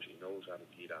to coach. He knows how to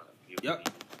get out.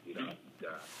 Get out the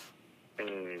guy.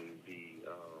 And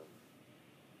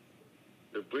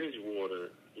the Bridgewater,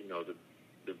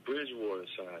 the Bridgewater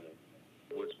signing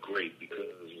was great because,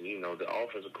 the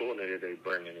offensive coordinator they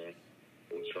bringing in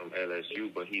was from LSU,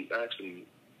 but he actually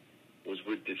was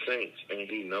with the Saints, and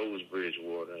he knows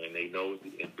Bridgewater, and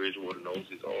Bridgewater knows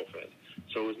his offense.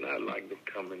 So it's not like they're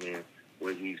coming in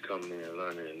where he's coming in and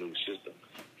learning a new system.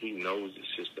 He knows the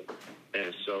system.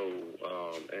 And so,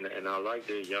 and I like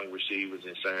their young receivers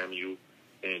in Samuel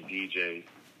and DJ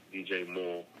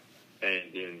Moore,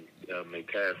 and then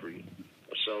McCaffrey.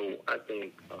 So I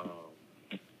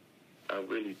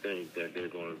really think that they're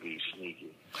going to be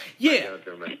sneaky. Yeah. I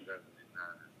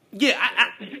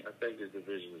think this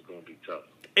division is going to be tough.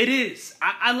 It is.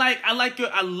 I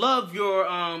love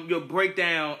your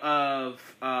breakdown of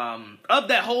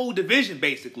that whole division.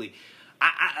 Basically,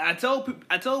 I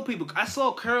told people I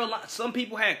saw Carolina. Some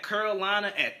people had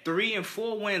Carolina at 3 and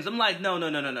 4 wins. I'm like, no.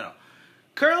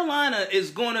 Carolina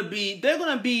is going to be. They're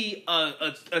going to be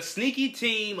a sneaky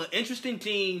team, an interesting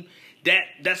team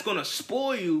that's going to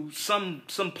spoil you some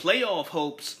playoff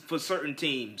hopes for certain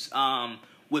teams.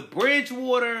 With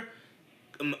Bridgewater,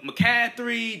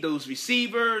 McCaffrey, those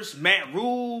receivers, Matt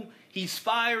Rule, he's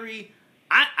fiery.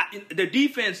 The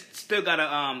defense still got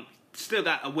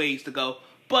a ways to go,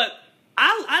 but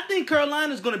I think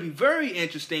Carolina's going to be very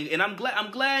interesting, and I'm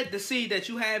glad to see that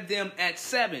you have them at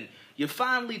 7. You're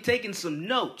finally taking some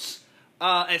notes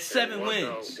at 7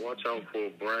 wins. Watch out for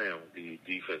Brown, the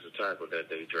defensive tackle that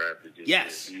they drafted.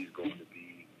 Yes, he's going to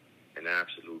be an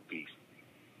absolute beast.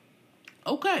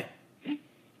 Okay.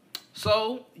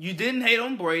 So you didn't hate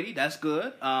on Brady. That's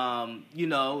good. Even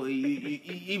though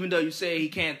you say he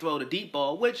can't throw the deep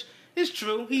ball, which is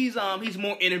true, he's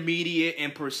more intermediate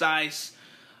and precise.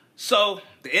 So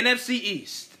the NFC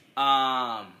East.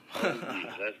 Let's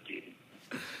get it.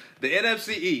 The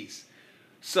NFC East.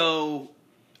 So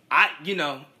I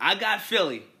got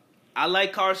Philly. I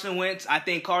like Carson Wentz. I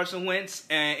think Carson Wentz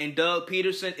and Doug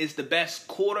Peterson is the best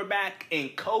quarterback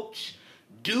and coach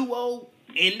duo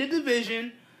in the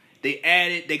division.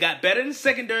 They got better than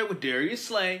secondary with Darius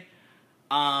Slay.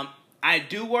 I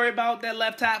do worry about that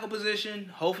left tackle position.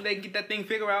 Hopefully they can get that thing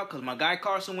figured out because my guy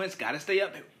Carson Wentz got to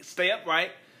stay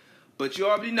upright. But you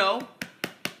already know,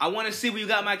 I want to see where you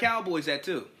got my Cowboys at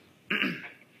too.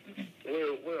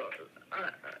 Well,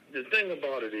 the thing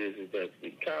about it is that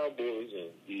the Cowboys and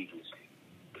Eagles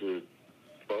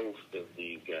both of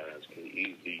these guys could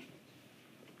easily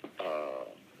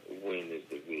win this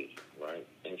division, right?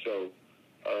 And so,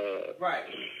 right.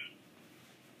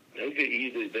 They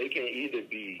can either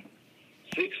be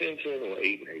 6-10 or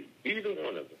 8-8. Either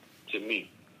one of them, to me.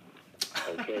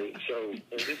 Okay, so and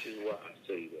this is why I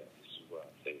say that.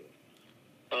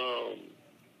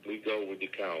 We go with the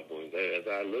Cowboys. As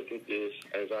I look at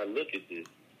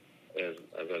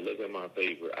my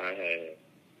paper, I have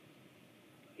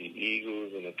the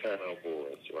Eagles and the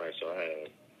Cowboys, right? So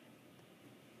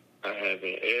I have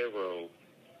an arrow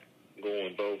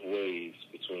going both ways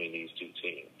between these two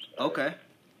teams. Right? Okay.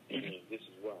 And this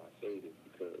is why I say this,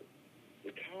 because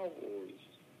the Cowboys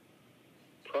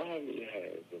probably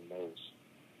have the most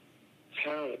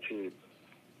talented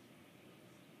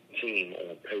team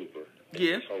on paper.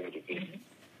 Yeah. Whole division.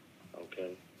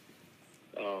 Okay.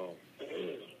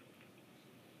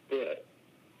 But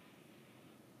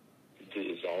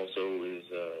this also is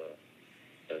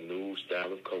a new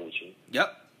style of coaching. Yep.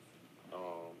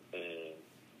 And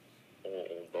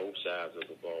on both sides of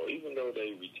the ball, even though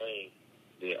they retain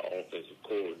their offensive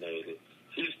coordinator,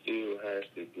 he still has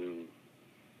to do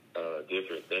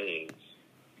different things.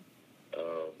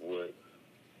 What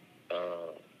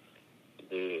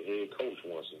the head coach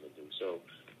wants him to do. So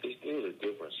it's still a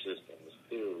different system. It's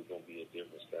still going to be a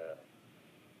different style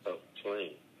of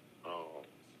playing.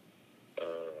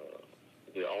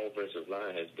 The offensive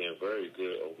line has been very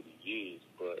good over the years,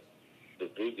 but the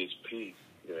biggest piece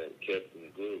that kept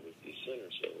them good was the center.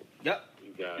 So yep.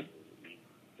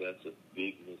 That's a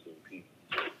big missing piece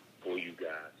for you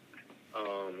guys.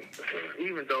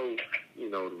 Even though,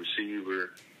 the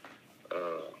receiver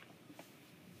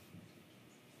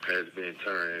has been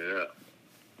turning it up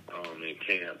in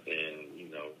camp,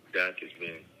 and Dak has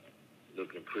been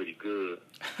looking pretty good.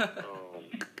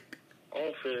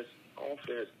 Offense,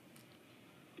 offense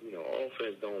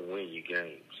don't win you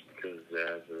games because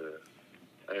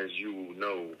as you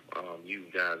know, you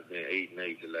guys been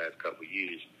 8-8 the last couple of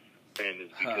years, and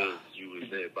it's because you was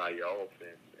there by your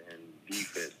offense and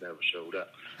defense never showed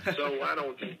up. So I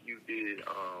don't think you did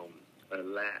a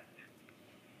lot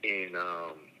in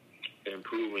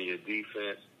improving your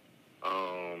defense.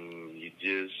 You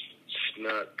just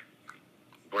snuck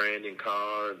Brandon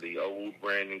Carr, the old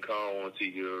Brandon Carr, onto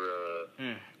your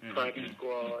practice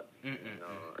squad. I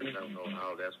don't know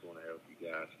how that's going to help you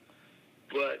guys.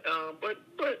 But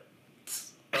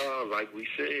like we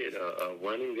said, a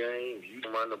running game, you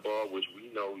can run the ball, which we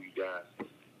know you guys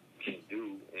can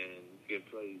do, and you can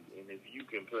play. And if you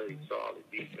can play solid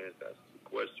defense, that's the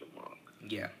question mark.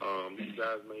 Yeah. You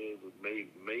guys may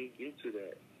get to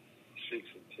that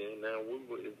 6-10. Now,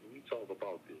 if we talk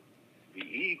about the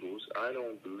Eagles, I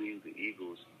don't believe the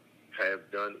Eagles have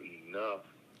done enough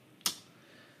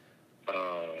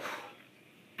of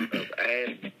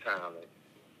adding talent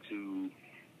to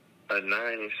a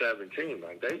 9-7 team.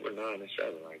 Like, they were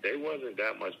 9-7. Like, they wasn't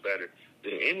that much better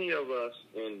than any of us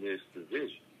in this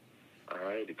division. All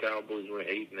right, the Cowboys went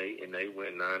 8-8, and they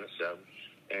went 9-7,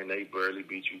 and they barely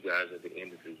beat you guys at the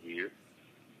end of the year.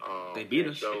 They beat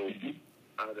us. So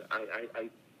I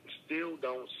still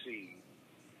don't see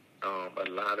a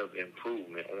lot of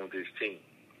improvement on this team.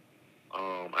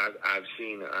 I've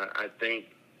seen. I think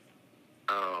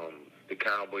the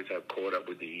Cowboys have caught up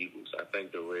with the Eagles. I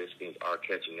think the Redskins are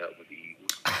catching up with the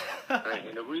Eagles.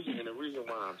 and the reason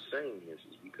why I'm saying this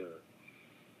is because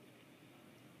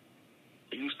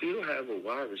you still have a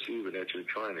wide receiver that you're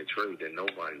trying to trade that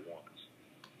nobody wants,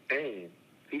 and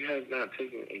he has not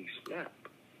taken a snap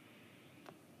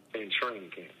in training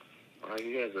camp.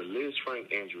 He has a Liz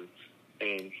Frank injury,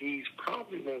 and he's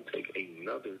probably going to take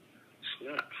another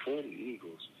snap for the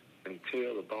Eagles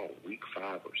until about week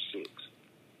 5 or 6.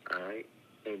 All right?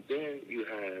 And then you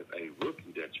have a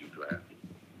rookie that you drafted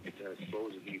that's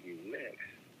supposed to be the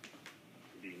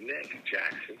next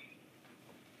Jackson,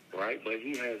 right? But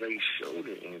he has a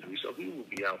shoulder injury, so he will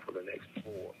be out for the next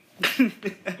 4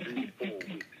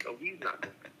 weeks. So he's not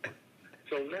going to play.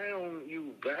 So now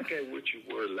you back at what you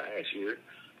were last year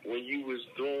when you was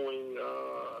throwing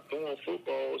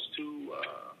footballs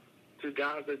to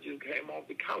guys that just came off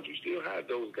the couch. You still have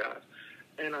those guys.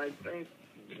 And I think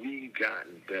we've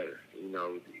gotten better.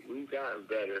 We've gotten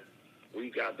better. We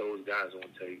got those guys on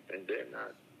tape, and they're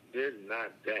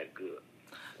not that good.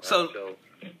 Right?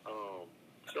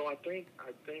 So I think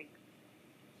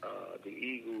the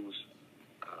Eagles,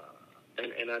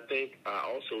 and I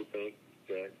also think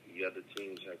that the other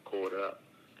teams have caught up.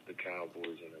 The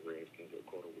Cowboys and the Redskins have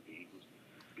caught up with the Eagles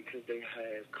because they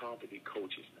have competent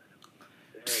coaches now.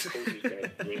 They have coaches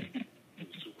that win the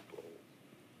Super Bowl.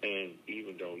 And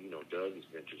even though, Doug has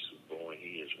been to the Super Bowl and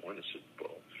he has won the Super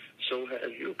Bowl, so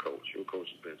has your coach. Your coach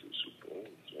has been to the Super Bowl.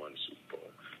 He's won the Super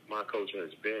Bowl. My coach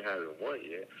hasn't won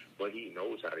yet, but he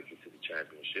knows how to get to the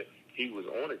championship. He was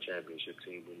on a championship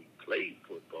team when he played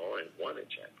football and won a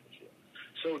championship.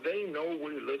 So they know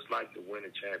what it looks like to win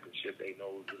a championship. They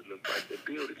know what it looks like to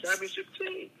build a championship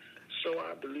team. So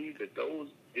I believe that those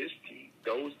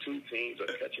two teams are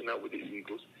catching up with the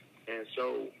Eagles. And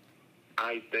so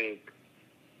I think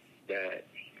that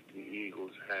the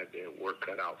Eagles have their work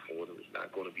cut out for them. It's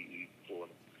not going to be easy for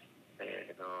them.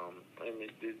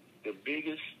 And the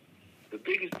biggest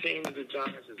team of the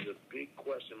Giants is a big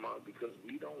question mark because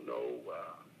we don't know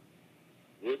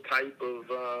what type of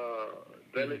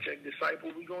Belichick disciple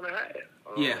we're going to have.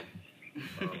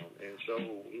 And so,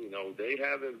 they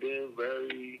haven't been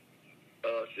very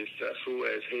successful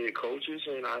as head coaches,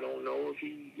 and I don't know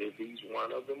if he's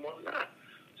one of them or not.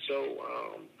 So,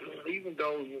 even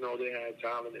though, they had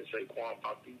talent in Saquon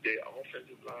Barkley, their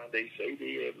offensive line, they say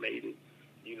they have made it,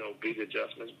 big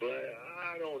adjustments, but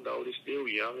I don't know. They're still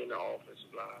young in the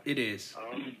offensive line. It is.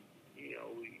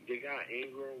 They got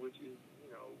Ingram, which is,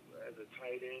 as a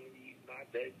tight end, he's not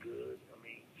that good. I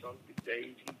mean, some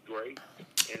days he's great,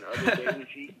 and other days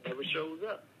he never shows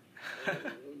up.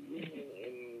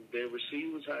 And their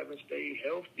receivers haven't stayed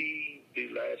healthy the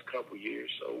last couple years,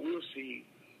 so we'll see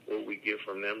what we get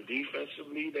from them.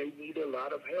 Defensively, they need a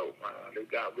lot of help. They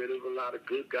got rid of a lot of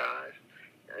good guys,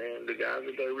 and the guys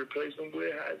that they replaced them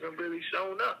with hasn't really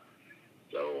shown up.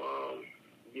 So,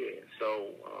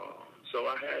 so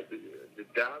I had the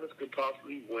Dallas could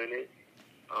possibly win it.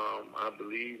 I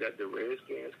believe that the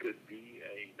Redskins could be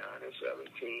a 9-7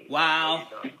 team. Wow.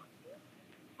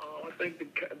 I think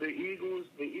the Eagles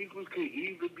could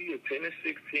either be a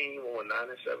 10-16 or a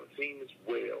 9-17 as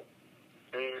well,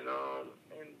 and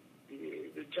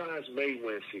the Giants may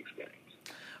win 6 games.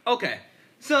 Okay,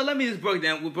 so let me just break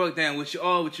down what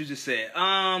you just said.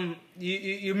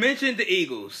 You mentioned the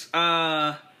Eagles.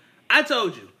 I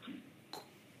told you,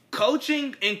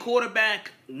 coaching and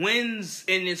quarterback wins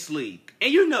in this league,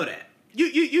 and you know that.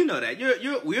 You know that.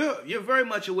 You're very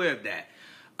much aware of that.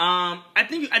 I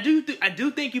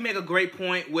do think you make a great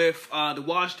point with the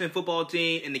Washington football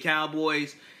team and the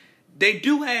Cowboys. They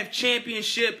do have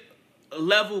championship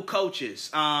level coaches.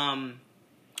 Ron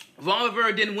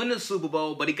Rivera didn't win the Super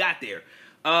Bowl, but he got there.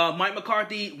 Mike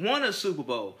McCarthy won a Super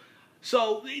Bowl.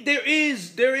 So there is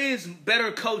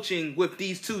better coaching with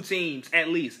these two teams at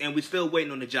least, and we're still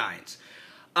waiting on the Giants.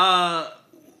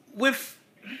 With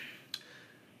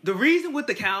the reason with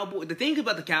the Cowboys, the thing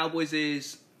about the Cowboys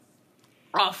is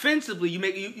offensively, you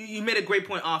made a great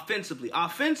point. Offensively,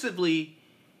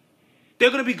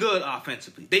 they're going to be good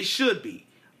offensively. They should be.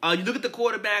 You look at the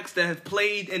quarterbacks that have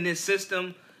played in this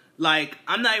system. Like,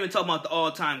 I'm not even talking about the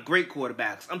all-time great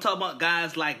quarterbacks. I'm talking about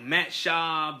guys like Matt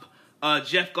Schaub,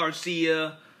 Jeff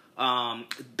Garcia,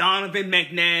 Donovan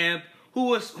McNabb, who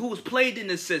was played in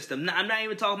this system. I'm not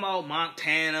even talking about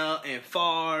Montana and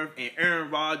Favre and Aaron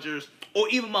Rodgers or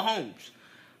even Mahomes.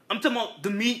 I'm talking about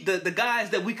the guys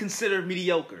that we consider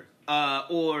mediocre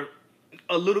or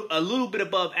a little bit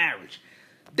above average.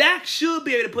 Dak should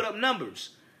be able to put up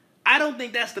numbers. I don't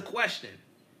think that's the question.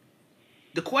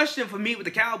 The question for me with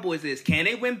the Cowboys is, can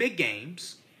they win big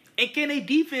games? And can their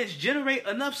defense generate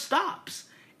enough stops?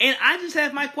 And I just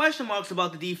have my question marks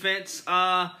about the defense.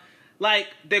 Like,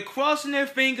 they're crossing their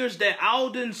fingers that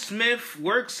Aldon Smith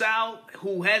works out,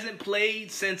 who hasn't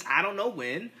played since I don't know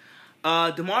when.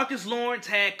 DeMarcus Lawrence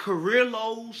had career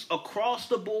lows across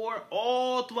the board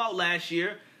all throughout last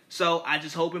year. So I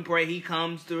just hope and pray he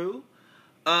comes through.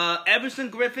 Everson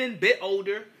Griffin, bit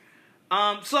older.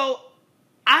 So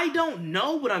I don't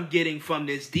know what I'm getting from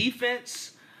this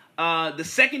defense. The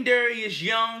secondary is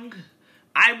young.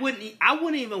 I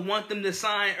wouldn't even want them to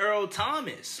sign Earl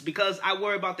Thomas because I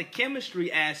worry about the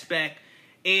chemistry aspect,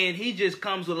 and he just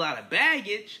comes with a lot of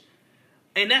baggage.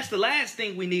 And that's the last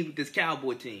thing we need with this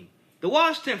Cowboy team. The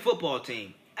Washington football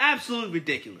team, absolutely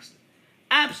ridiculous.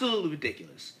 Absolutely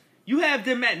ridiculous. You have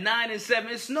them at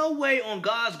 9-7. It's no way on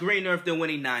God's green earth they're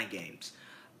winning 9 games.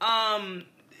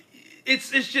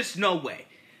 It's just no way.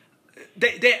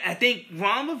 I think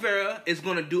Ron Rivera is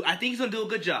going to do. I think he's going to do a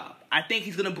good job. I think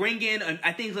he's going to bring in.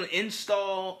 I think he's going to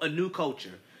install a new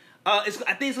culture. I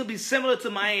think it's going to be similar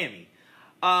to Miami.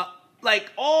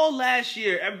 Like all last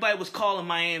year, everybody was calling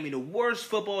Miami the worst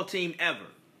football team ever.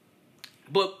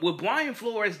 But what Brian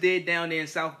Flores did down there in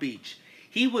South Beach,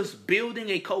 he was building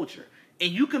a culture. And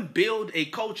you can build a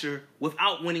culture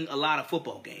without winning a lot of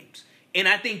football games. And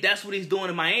I think that's what he's doing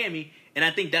in Miami. And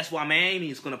I think that's why Miami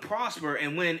is going to prosper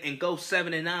and win and go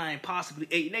 7-9, possibly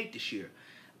 8-8 this year.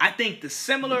 I think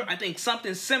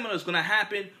something similar is going to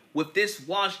happen with this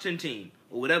Washington team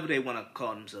or whatever they want to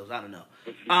call themselves. I don't know.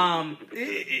 Ron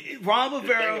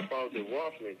Rivera. The thing about the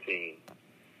Washington team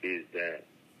is that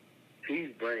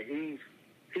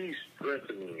he's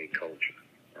strengthening a culture.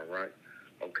 All right,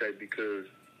 okay, because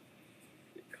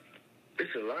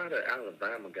it's a lot of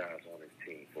Alabama guys on his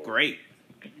team. Great.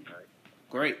 Right?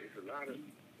 Great. It's a lot of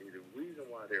the reason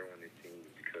why they're on this team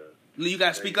is because you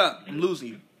gotta speak up. I'm losing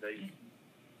you.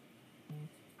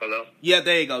 Hello? Yeah,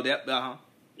 there you go. Yep. Yeah.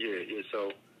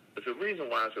 So it's the reason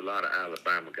why it's a lot of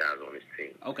Alabama guys on this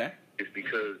team. Okay. It's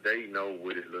because they know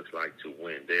what it looks like to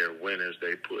win. They're winners.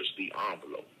 They push the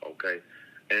envelope. Okay.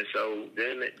 And so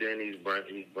then he's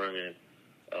bringing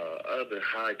other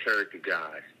high character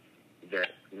guys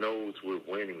that knows what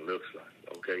winning looks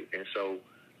like. Okay. And so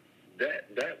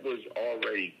that was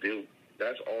already built.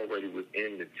 That's already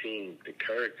within the team, the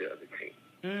character of the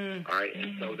team. All right.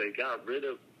 And so they got rid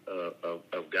of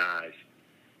guys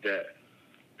that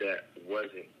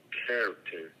wasn't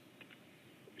character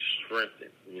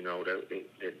strengthened. You know,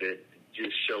 that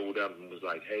just showed up and was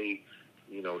like, hey,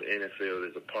 you know, the NFL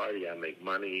is a party. I make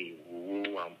money.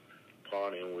 Woo, I'm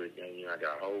partying with, and you know, I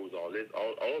got hoes. All this,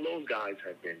 all those guys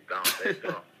have been gone. They're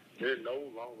gone. They're no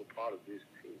longer part of this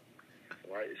team,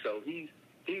 right? So he's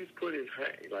put his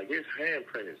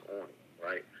handprint is on it,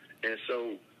 right? And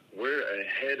so we're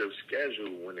ahead of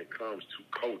schedule when it comes to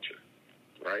culture,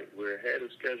 right? We're ahead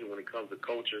of schedule when it comes to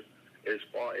culture as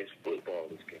far as football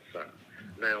is concerned.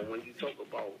 Now, when you talk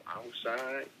about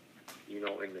outside, you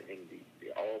know, in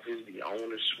the office, the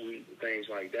owner's suite, and things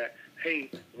like that, hey,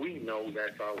 we know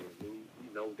that's all we do.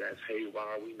 We know that's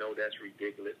haywire. We know that's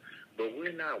ridiculous. But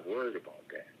we're not worried about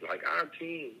that. Like, our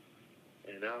team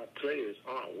And our players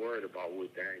aren't worried about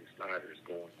what Dan Snyder is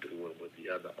going through and what the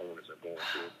other owners are going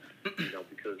through,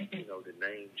 because, the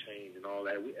name change and all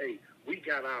that. We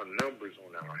got our numbers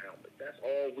on our helmet. That's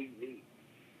all we need,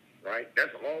 right?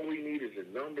 That's all we need is the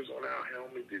numbers on our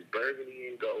helmet, this burgundy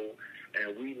and gold,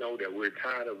 and we know that we're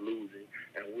tired of losing,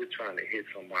 and we're trying to hit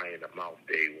somebody in the mouth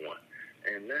day one.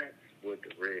 And that's what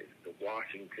the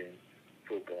Washington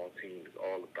football team is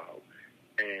all about.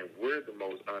 And we're the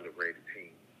most underrated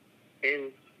team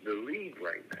in the league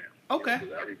right now. Okay.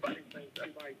 Everybody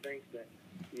thinks that,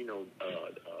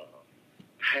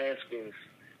 Haskins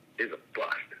is a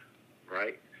bust,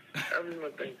 right?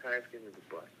 Everyone thinks Haskins is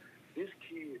a bust. This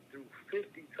kid threw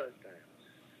 50 touchdowns.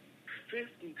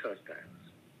 50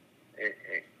 touchdowns.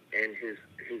 And his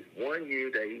 1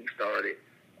 year that he started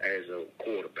as a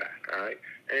quarterback, all right?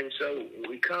 And so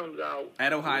he comes out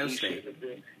at Ohio State.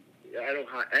 At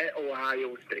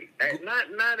Ohio State.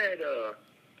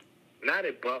 Not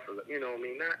at Buffalo,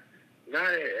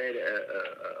 not at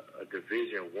a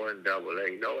Division I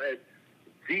AA. No, at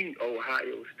the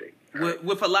Ohio State. Right?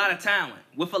 With a lot of talent.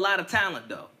 With a lot of talent,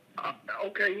 though.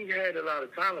 Okay, he had a lot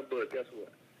of talent, but guess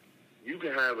what? You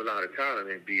can have a lot of talent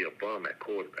and be a bum at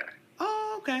quarterback.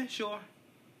 Oh, okay, sure.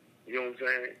 You know what I'm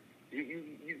saying?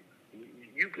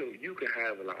 You can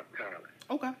have a lot of talent.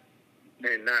 Okay.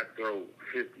 And not throw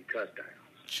 50 touchdowns.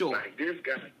 Sure. Like this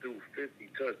guy threw 50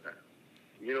 touchdowns.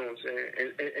 You know what I'm saying?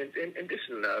 And this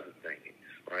is another thing,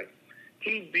 right?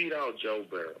 He beat out Joe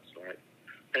Burrows, right?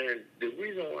 And the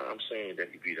reason why I'm saying that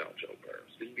he beat out Joe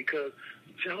Burrows is because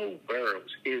Joe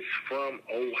Burrows is from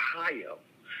Ohio.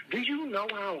 Do you know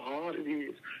how hard it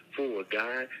is for a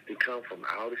guy to come from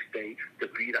out of state to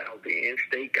beat out the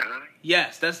in-state guy?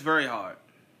 Yes, that's very hard.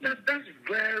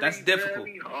 That's difficult.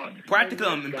 Very hard.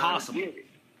 Practically impossible.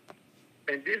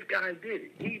 And this guy did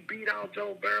it. He beat out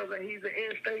Joe Burrows, and he's an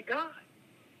in-state guy.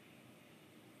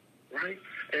 Right?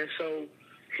 And so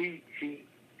he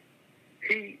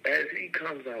as he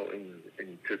comes out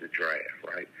into the draft,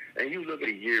 right? And you look at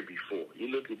the year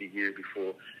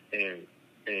before. And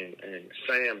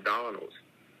Sam Darnold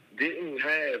didn't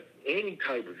have any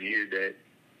type of year that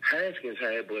Haskins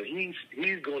had, but he's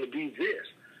going to be this.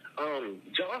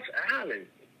 Josh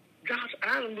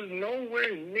Allen was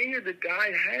nowhere near the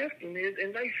guy Haskins is,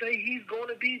 and they say he's going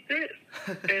to be this.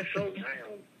 And so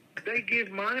now they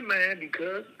give my man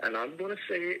because, and I'm going to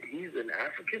say it, he's an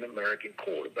African-American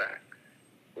quarterback,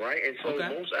 right? And so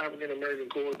most African-American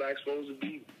quarterbacks supposed to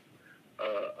be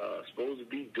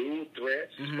dual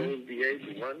threats, supposed to be able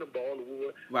to run the ball to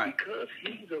wood, right? Because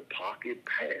he's a pocket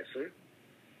passer,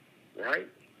 right?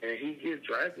 And he gets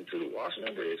drafted to the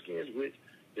Washington Redskins, which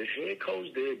the head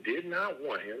coach there did not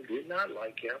want him, did not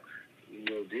like him,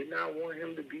 did not want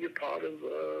him to be a part of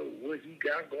what he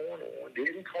got going on,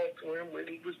 didn't talk to him when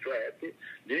he was drafted,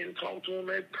 didn't talk to him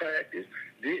at practice,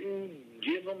 didn't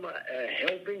give him a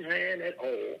helping hand at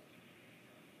all.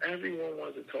 Everyone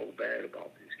wants to talk bad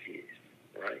about this kid,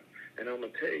 right? And I'm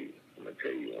gonna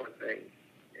tell you one thing,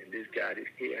 and this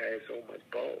kid has so much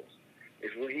balls,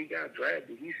 is when he got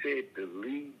drafted, he said the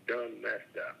league done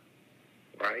messed up,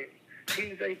 right?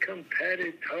 He's a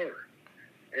competitor.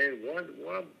 And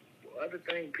one other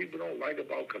thing people don't like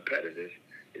about competitors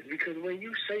is because when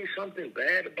you say something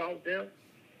bad about them,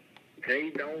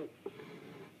 they don't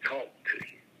talk to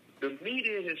you. The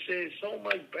media has said so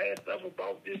much bad stuff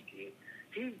about this kid.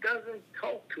 He doesn't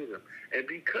talk to them. And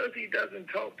because he doesn't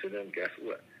talk to them, guess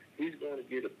what? He's going to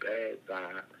get a bad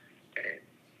vibe, and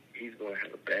he's going to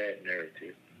have a bad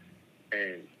narrative,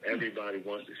 and everybody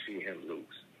wants to see him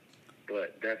lose.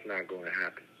 But that's not going to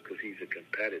happen because he's a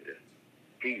competitor.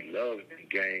 He loves the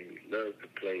game. He loves to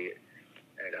play it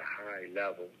at a high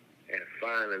level. And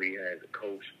finally has a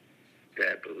coach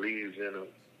that believes in him.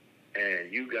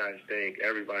 And you guys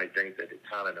everybody thinks that the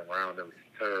talent around him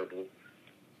is terrible.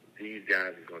 These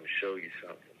guys are going to show you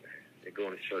something, man. They're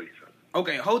going to show you something.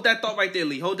 Okay, hold that thought right there,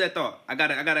 Lee. Hold that thought. I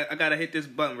gotta hit this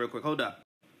button real quick. Hold up.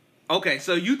 Okay,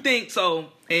 so you think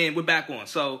so, and we're back on.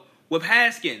 So with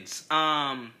Haskins,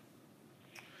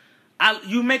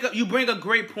 you bring a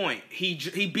great point.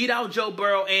 He beat out Joe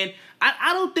Burrow, and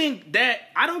I don't think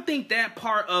that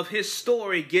part of his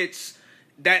story gets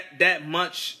that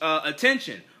much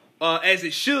attention as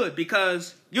it should,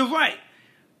 because you're right.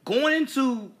 Going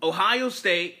into Ohio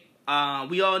State,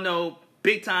 we all know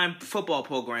big time football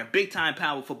program, big time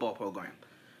power football program.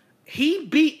 He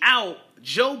beat out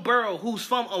Joe Burrow, who's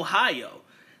from Ohio.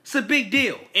 It's a big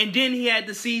deal. And then he had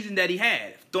the season that he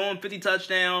had, throwing 50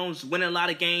 touchdowns, winning a lot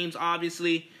of games,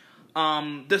 obviously,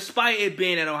 despite it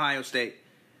being at Ohio State.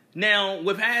 Now,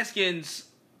 with Haskins,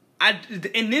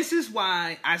 and this is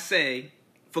why I say,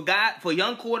 for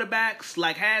young quarterbacks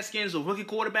like Haskins or rookie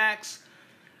quarterbacks,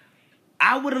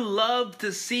 I would have loved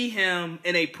to see him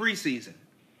in a preseason.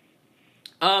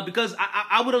 Because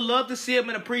I would have loved to see him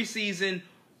in a preseason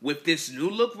with this new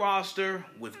look roster,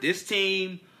 with this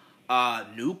team,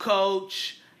 new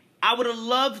coach. I would have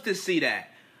loved to see that.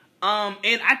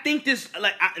 And I think this,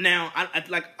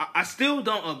 I still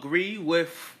don't agree with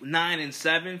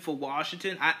 9-7 for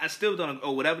Washington. I still don't,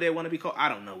 or whatever they want to be called. I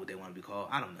don't know what they want to be called.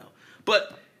 I don't know.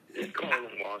 But just call them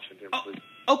Washington, please.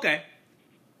 Okay.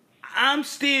 I'm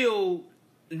still,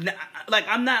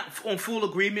 I'm not on full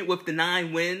agreement with the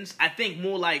 9 wins. I think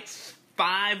more like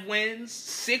 5 wins,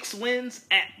 6 wins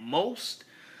at most.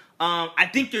 I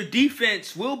think their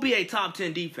defense will be a top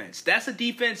 10 defense. That's a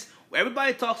defense.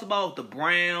 Everybody talks about the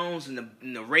Browns and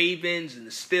the Ravens and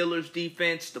the Steelers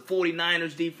defense, the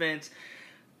 49ers defense.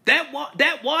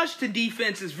 That Washington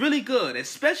defense is really good,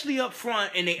 especially up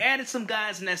front, and they added some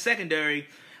guys in that secondary.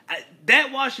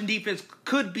 That Washington defense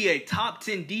could be a top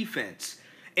 10 defense,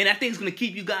 and I think it's going to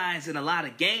keep you guys in a lot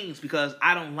of games because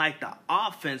I don't like the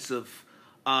offensive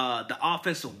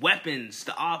weapons,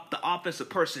 the offensive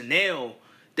personnel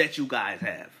that you guys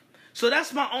have. So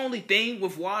that's my only thing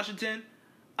with Washington.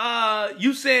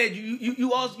 You said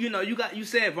you also you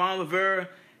said Ron Rivera.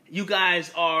 You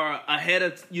guys are ahead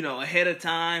of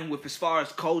time with as far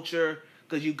as culture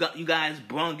because you guys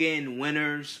brung in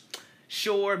winners.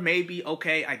 Sure, maybe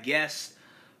okay, I guess,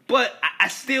 but I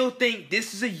still think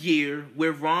this is a year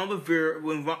where Ron Rivera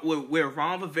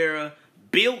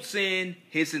builds in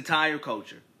his entire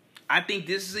culture. I think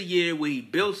this is a year where he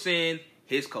builds in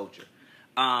his culture,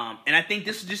 and I think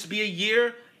this will just be a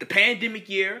year, the pandemic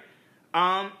year.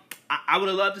 I would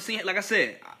have loved to see, like I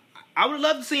said, I would have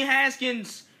loved to see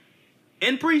Haskins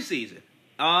in preseason.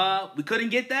 We couldn't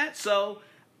get that, so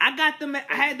I had them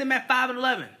at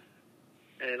 5-11.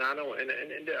 And I know, and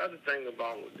the other thing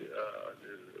about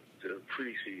the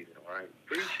preseason, right?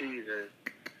 Preseason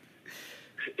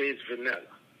is vanilla.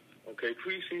 Okay,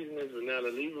 preseason is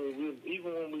vanilla.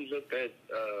 Even when we looked at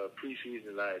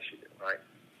preseason last year, right?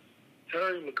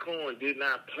 Terry McLaurin did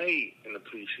not play in the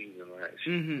preseason last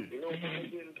year. Mm-hmm. You know why he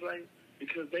didn't play?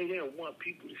 Because they didn't want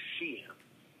people to see him,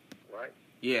 right?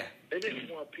 Yeah. They didn't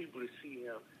want people to see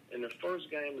him. In the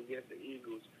first game against the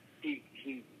Eagles, he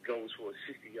goes for a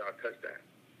 60-yard touchdown.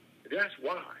 That's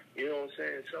why. You know what I'm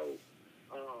saying? So,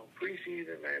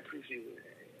 preseason,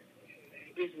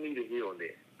 it's neither here or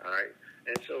there, all right?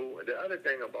 And so the other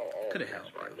thing about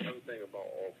offense, right? The other thing about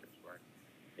offense, right?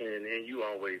 And you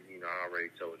always, I already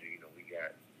told you, we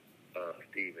got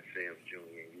Steven Sims Jr.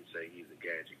 and you say he's a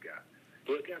gadget guy.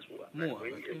 But guess what?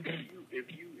 If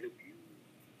you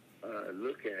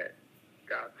look at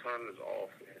Scott Turner's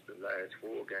offense, the last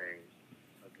 4 games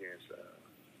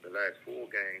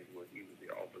when he was the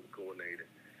offensive coordinator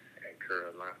at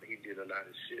Carolina, he did a lot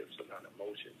of shifts, a lot of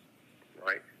motions,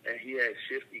 right? And he had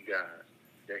shifty guys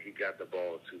that he got the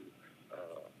ball to,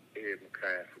 Ed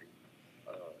McCaffrey,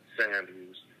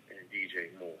 Samuels, and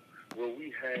DJ Moore. Well,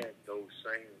 we had those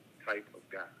same type of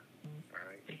guys, all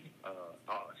right?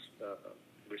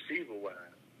 Receiver-wise,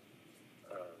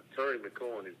 Terry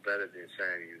McLaurin is better than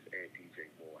Samuels and DJ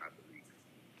Moore, I believe.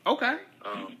 Okay.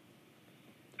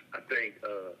 I think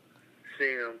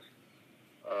Sims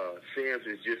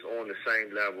is just on the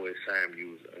same level as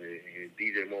Samuels, and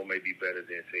DJ Moore may be better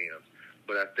than Sims,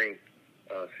 but I think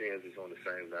Sims is on the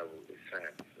same level as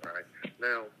Samuels, all right?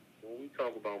 Now, when we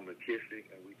talk about McKissick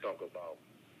and we talk about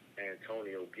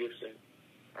Antonio Gibson,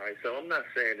 all right, so I'm not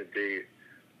saying that they're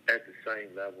at the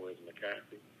same level as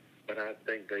McCaffrey, but I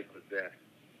think they possess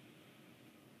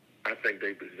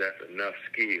enough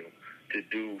skill to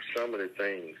do some of the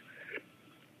things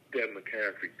that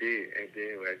McCaffrey did. And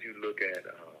then as you look at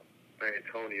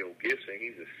Antonio Gibson,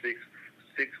 he's a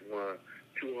 6'1",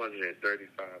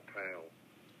 235-pound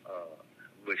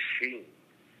machine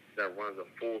that runs a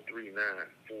 4.39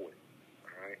 40, all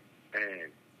right?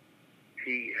 And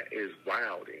he is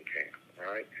wild in camp,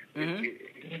 all right? Mm-hmm.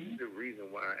 It's the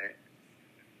reason why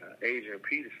Adrian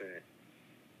Peterson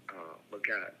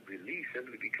got released,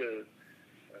 simply because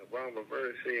Ron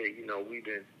Rivera said, we've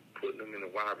been putting him in the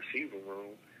wide receiver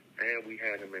room, and we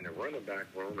had him in the running back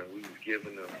room, and we was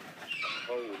giving him a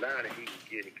whole lot, and he was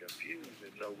getting confused,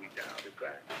 and so we dialed it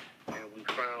back, and we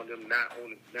found him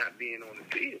not being on the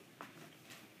field.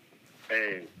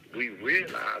 And we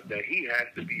realized that he has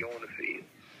to be on the field,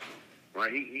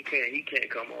 right? He can't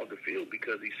come off the field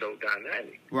because he's so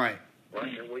dynamic, right?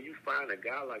 Right. And when you find a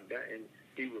guy like that, and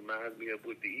he reminds me of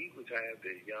what the Eagles have,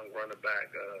 the young running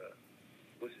back,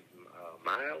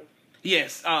 Miles?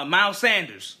 Yes, Miles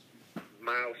Sanders.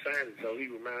 Miles Sanders. So he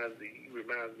reminds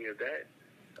me of that.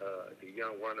 the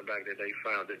young running back that they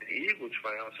found, that the Eagles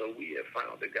found. So we have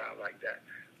found a guy like that,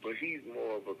 but he's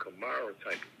more of a Kamara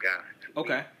type of guy.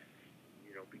 Okay.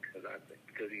 Me, because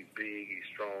because he's big, he's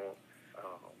strong,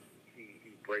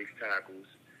 he breaks tackles,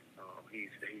 he's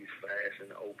fast in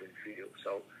the open field.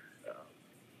 So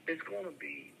it's going to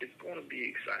be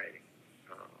exciting.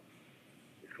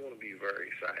 It's going to be very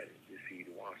exciting to see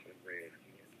the Washington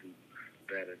Redskins do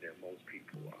better than most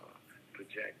people are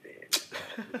projecting.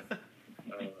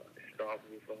 Start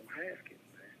with Haskins,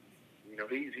 man.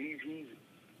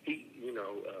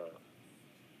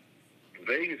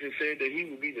 Vegas has said that he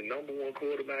would be the number one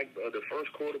quarterback, the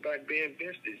first quarterback being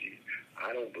benched this year.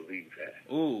 I don't believe that.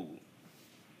 Ooh.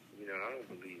 I don't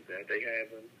believe that. They have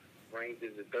him ranked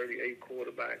as the 38th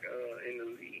quarterback in the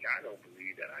league. I don't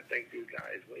believe that. I think this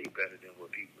guy is way better than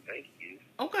what people think he is.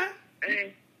 Okay.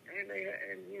 And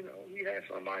he has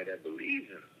somebody that believes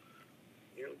in him.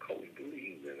 Coach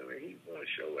believes in him, and he's going to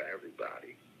show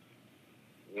everybody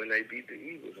when they beat the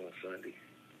Eagles on Sunday.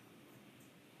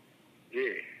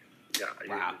 Yeah.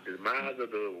 Wow. The demise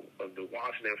of the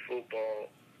Washington football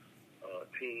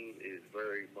team is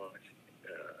very much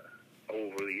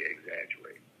overly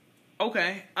exaggerated.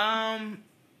 Okay.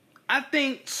 I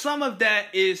think some of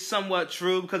that is somewhat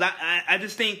true because I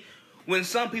just think when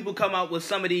some people come out with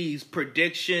some of these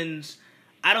predictions,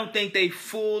 I don't think they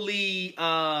fully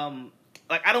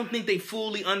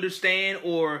understand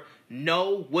or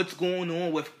know what's going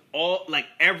on with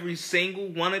every single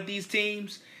one of these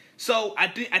teams. So I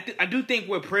do think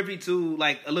we're privy to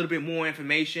a little bit more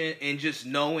information and just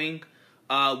knowing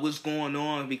what's going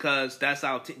on because that's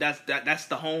that's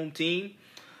the home team.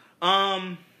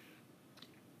 I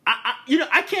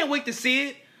can't wait to see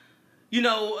it.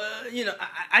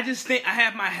 I just think I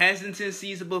have my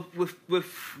hesitancies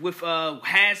with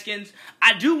Haskins.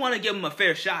 I do want to give him a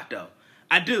fair shot though.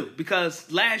 I do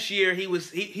because last year he was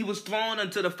thrown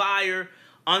into the fire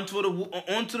onto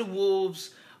the wolves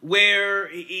where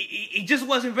he just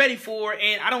wasn't ready for,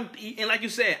 and like you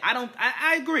said,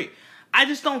 I agree. I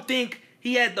just don't think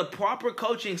he had the proper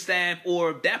coaching staff,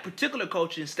 or that particular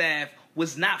coaching staff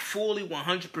was not fully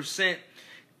 100%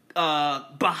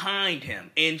 behind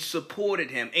him and supported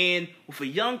him. And with a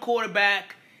young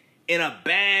quarterback in a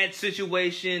bad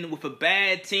situation with a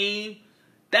bad team,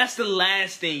 that's the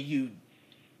last thing you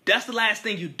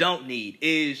don't need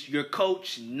is your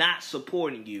coach not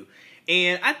supporting you.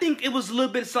 And I think it was a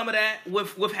little bit of some of that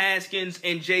with Haskins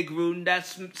and Jay Gruden.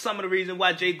 That's some of the reason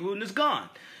why Jay Gruden is gone.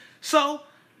 So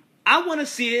I want to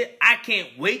see it. I can't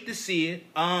wait to see it.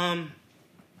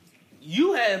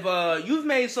 You've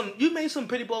made some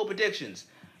pretty bold predictions.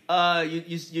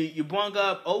 You brung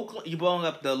up Oakland. You brung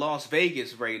up the Las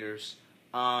Vegas Raiders.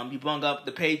 You brung up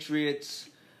the Patriots.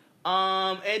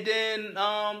 And then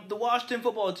the Washington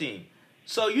football team.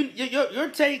 So your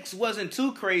takes wasn't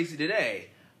too crazy today.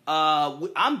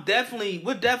 We're definitely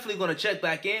going to check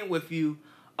back in with you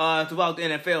throughout the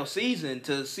NFL season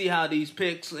to see how these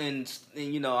picks and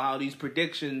how these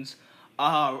predictions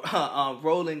are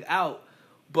rolling out.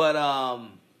 But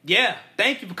yeah,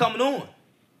 thank you for coming on.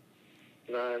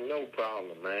 Nah, no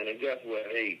problem, man. And guess what?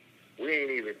 Hey, we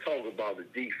ain't even talk about the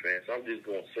defense. I'm just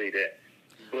gonna say that.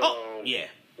 But, yeah.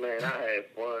 Man, I had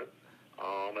fun.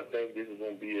 I think this is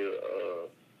gonna be a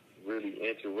really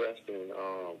interesting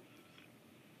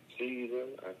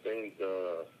season. I think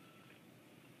the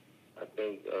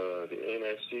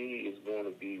NFC is going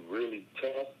to be really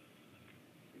tough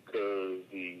because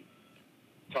the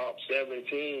top 7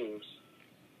 teams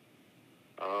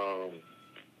are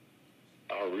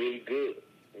really good.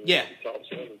 Yeah. The top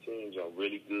 7 teams are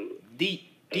really good. Deep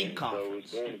conference. So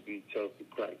it's going to be tough to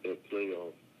crack that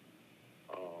playoff.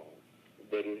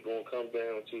 But it's going to come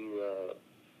down to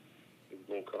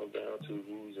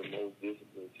who's the most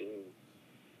disciplined team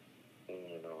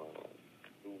and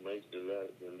who makes the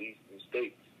least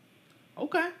mistakes.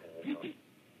 Okay. And,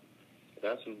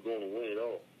 that's who's going to win it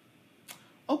all.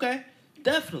 Okay,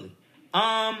 definitely.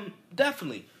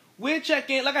 Definitely. We'll check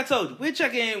in. Like I told you, we'll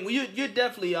check in. You're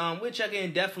definitely. We'll check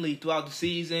in definitely throughout the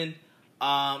season.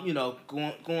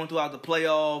 Going throughout the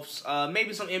playoffs.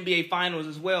 Maybe some NBA finals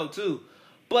as well too.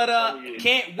 But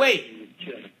can't wait.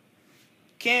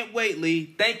 Can't wait,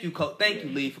 Lee. Thank you, Thank you,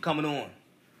 Lee, for coming on.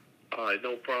 All right,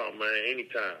 no problem, man.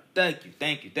 Anytime. Thank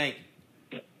you.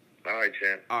 All right,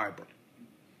 champ. All right, bro.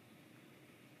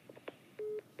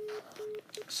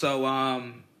 So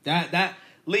that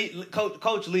Lee,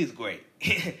 Coach Lee's great.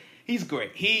 He's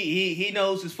great. He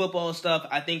knows his football stuff.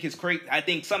 I think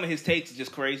some of his takes are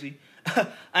just crazy.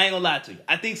 I ain't gonna lie to you.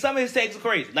 I think some of his takes are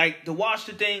crazy. Like the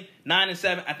Washington thing,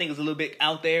 9-7, I think is a little bit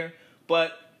out there.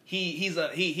 But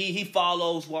he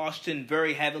follows Washington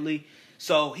very heavily.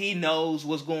 so he knows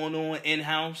what's going on in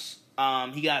house.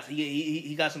 He got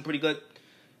some pretty good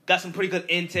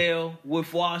intel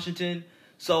with Washington.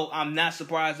 So I'm not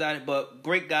surprised at it. But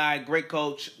great guy, great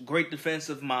coach, great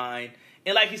defensive mind.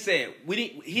 And like he said,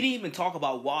 he didn't even talk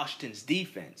about Washington's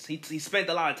defense. He spent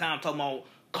a lot of time talking about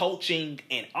coaching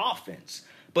and offense.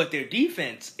 But their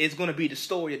defense is going to be the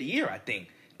story of the year, I think.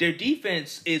 Their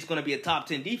defense is going to be a top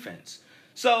 10 defense.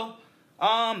 So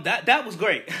that was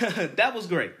great. That was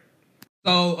great.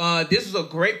 So this is a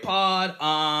great pod.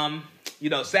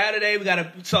 Saturday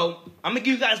so I'm gonna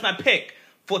give you guys my pick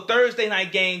for Thursday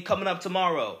night game coming up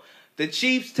tomorrow. The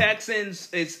Chiefs Texans.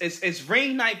 It's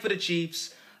ring night for the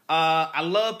Chiefs. I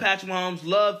love Patrick Mahomes.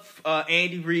 Love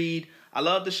Andy Reid. I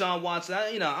love Deshaun Watson.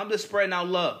 I'm just spreading out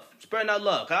love.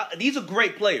 These are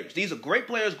great players.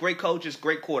 Great coaches,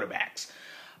 great quarterbacks.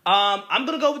 I'm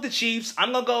gonna go with the Chiefs.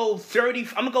 I'm gonna go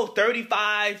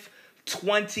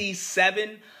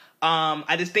 35-27.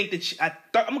 I just think I'm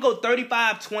gonna go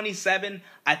 35-27.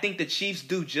 I think the Chiefs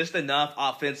do just enough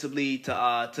offensively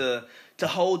to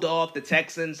hold off the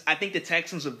Texans. I think the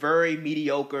Texans are very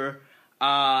mediocre.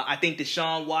 I think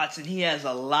Deshaun Watson, he has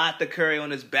a lot to carry on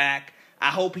his back.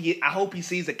 I hope he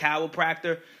sees a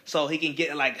chiropractor so he can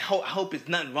get I hope it's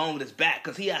nothing wrong with his back,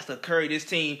 because he has to carry this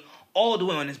team all the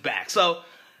way on his back. So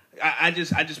I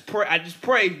just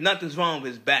pray nothing's wrong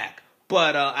with his back.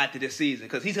 But after this season,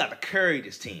 because he's got to carry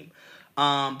this team.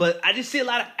 But I just see a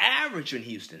lot of average in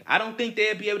Houston. I don't think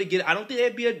they'd be able to get. I don't think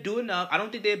they'd be able to do enough. I don't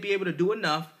think they'd be able to do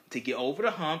enough to get over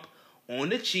the hump on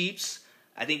the Chiefs.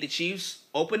 I think the Chiefs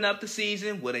open up the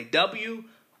season with a W.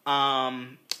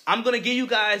 I'm gonna give you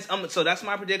guys. So that's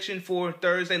my prediction for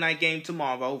Thursday night game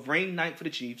tomorrow. Ring night for the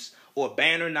Chiefs, or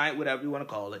banner night, whatever you want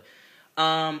to call it.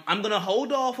 I'm gonna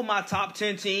hold off on my top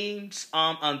 10 teams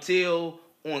until.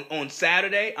 On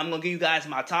Saturday. I'm going to give you guys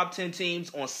my top 10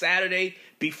 teams on Saturday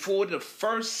before the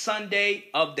first Sunday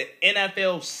of the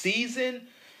NFL season.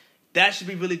 That should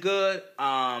be really good.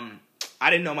 I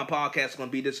didn't know my podcast was going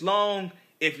to be this long.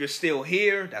 If you're still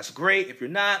here, that's great. If you're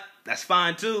not, that's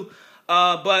fine too.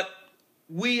 But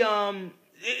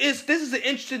this is an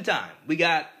interesting time.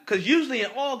 Because usually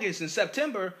in August and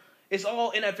September, it's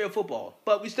all NFL football.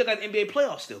 But we still got NBA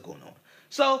playoffs still going on.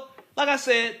 So, like I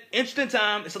said, interesting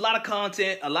time. It's a lot of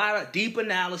content, a lot of deep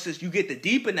analysis. You get the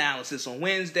deep analysis on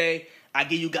Wednesday. I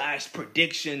give you guys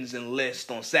predictions and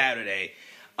lists on Saturday.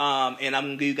 And I'm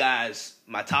going to give you guys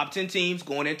my top 10 teams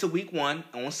going into week 1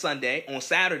 on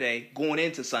Saturday, going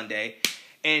into Sunday.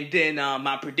 And then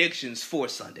my predictions for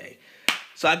Sunday.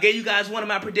 So I gave you guys one of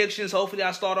my predictions. Hopefully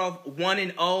I start off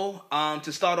 1-0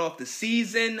 to start off the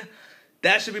season.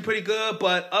 That should be pretty good.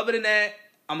 But other than that,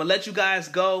 I'm going to let you guys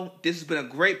go. This has been a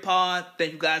great pod.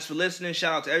 Thank you guys for listening.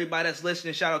 Shout out to everybody that's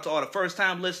listening. Shout out to all the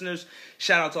first-time listeners.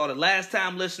 Shout out to all the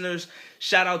last-time listeners.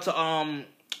 Shout out to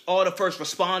all the first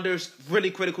responders.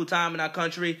 Really critical time in our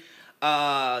country.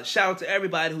 Shout out to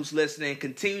everybody who's listening.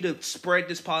 Continue to spread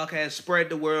this podcast. Spread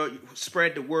the word.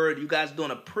 You guys are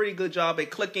doing a pretty good job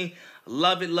at clicking.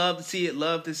 Love it. Love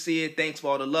to see it. Thanks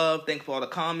for all the love. Thanks for all the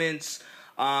comments.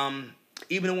 Even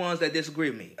the ones that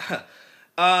disagree with me.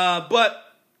 But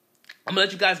I'm going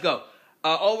to let you guys go.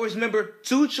 Always remember,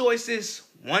 2 choices,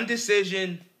 1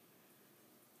 decision.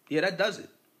 Yeah, that does it.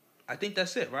 I think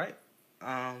that's it, right?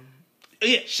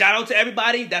 Shout out to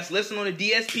everybody that's listening on the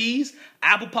DSPs,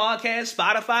 Apple Podcasts,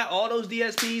 Spotify, all those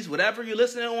DSPs, whatever you're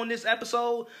listening on this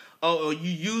episode, or you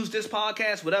use this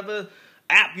podcast, whatever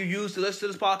app you use to listen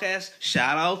to this podcast,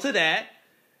 shout out to that.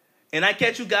 And I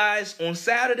catch you guys on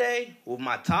Saturday with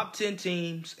my top 10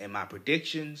 teams and my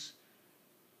predictions.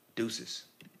 Deuces.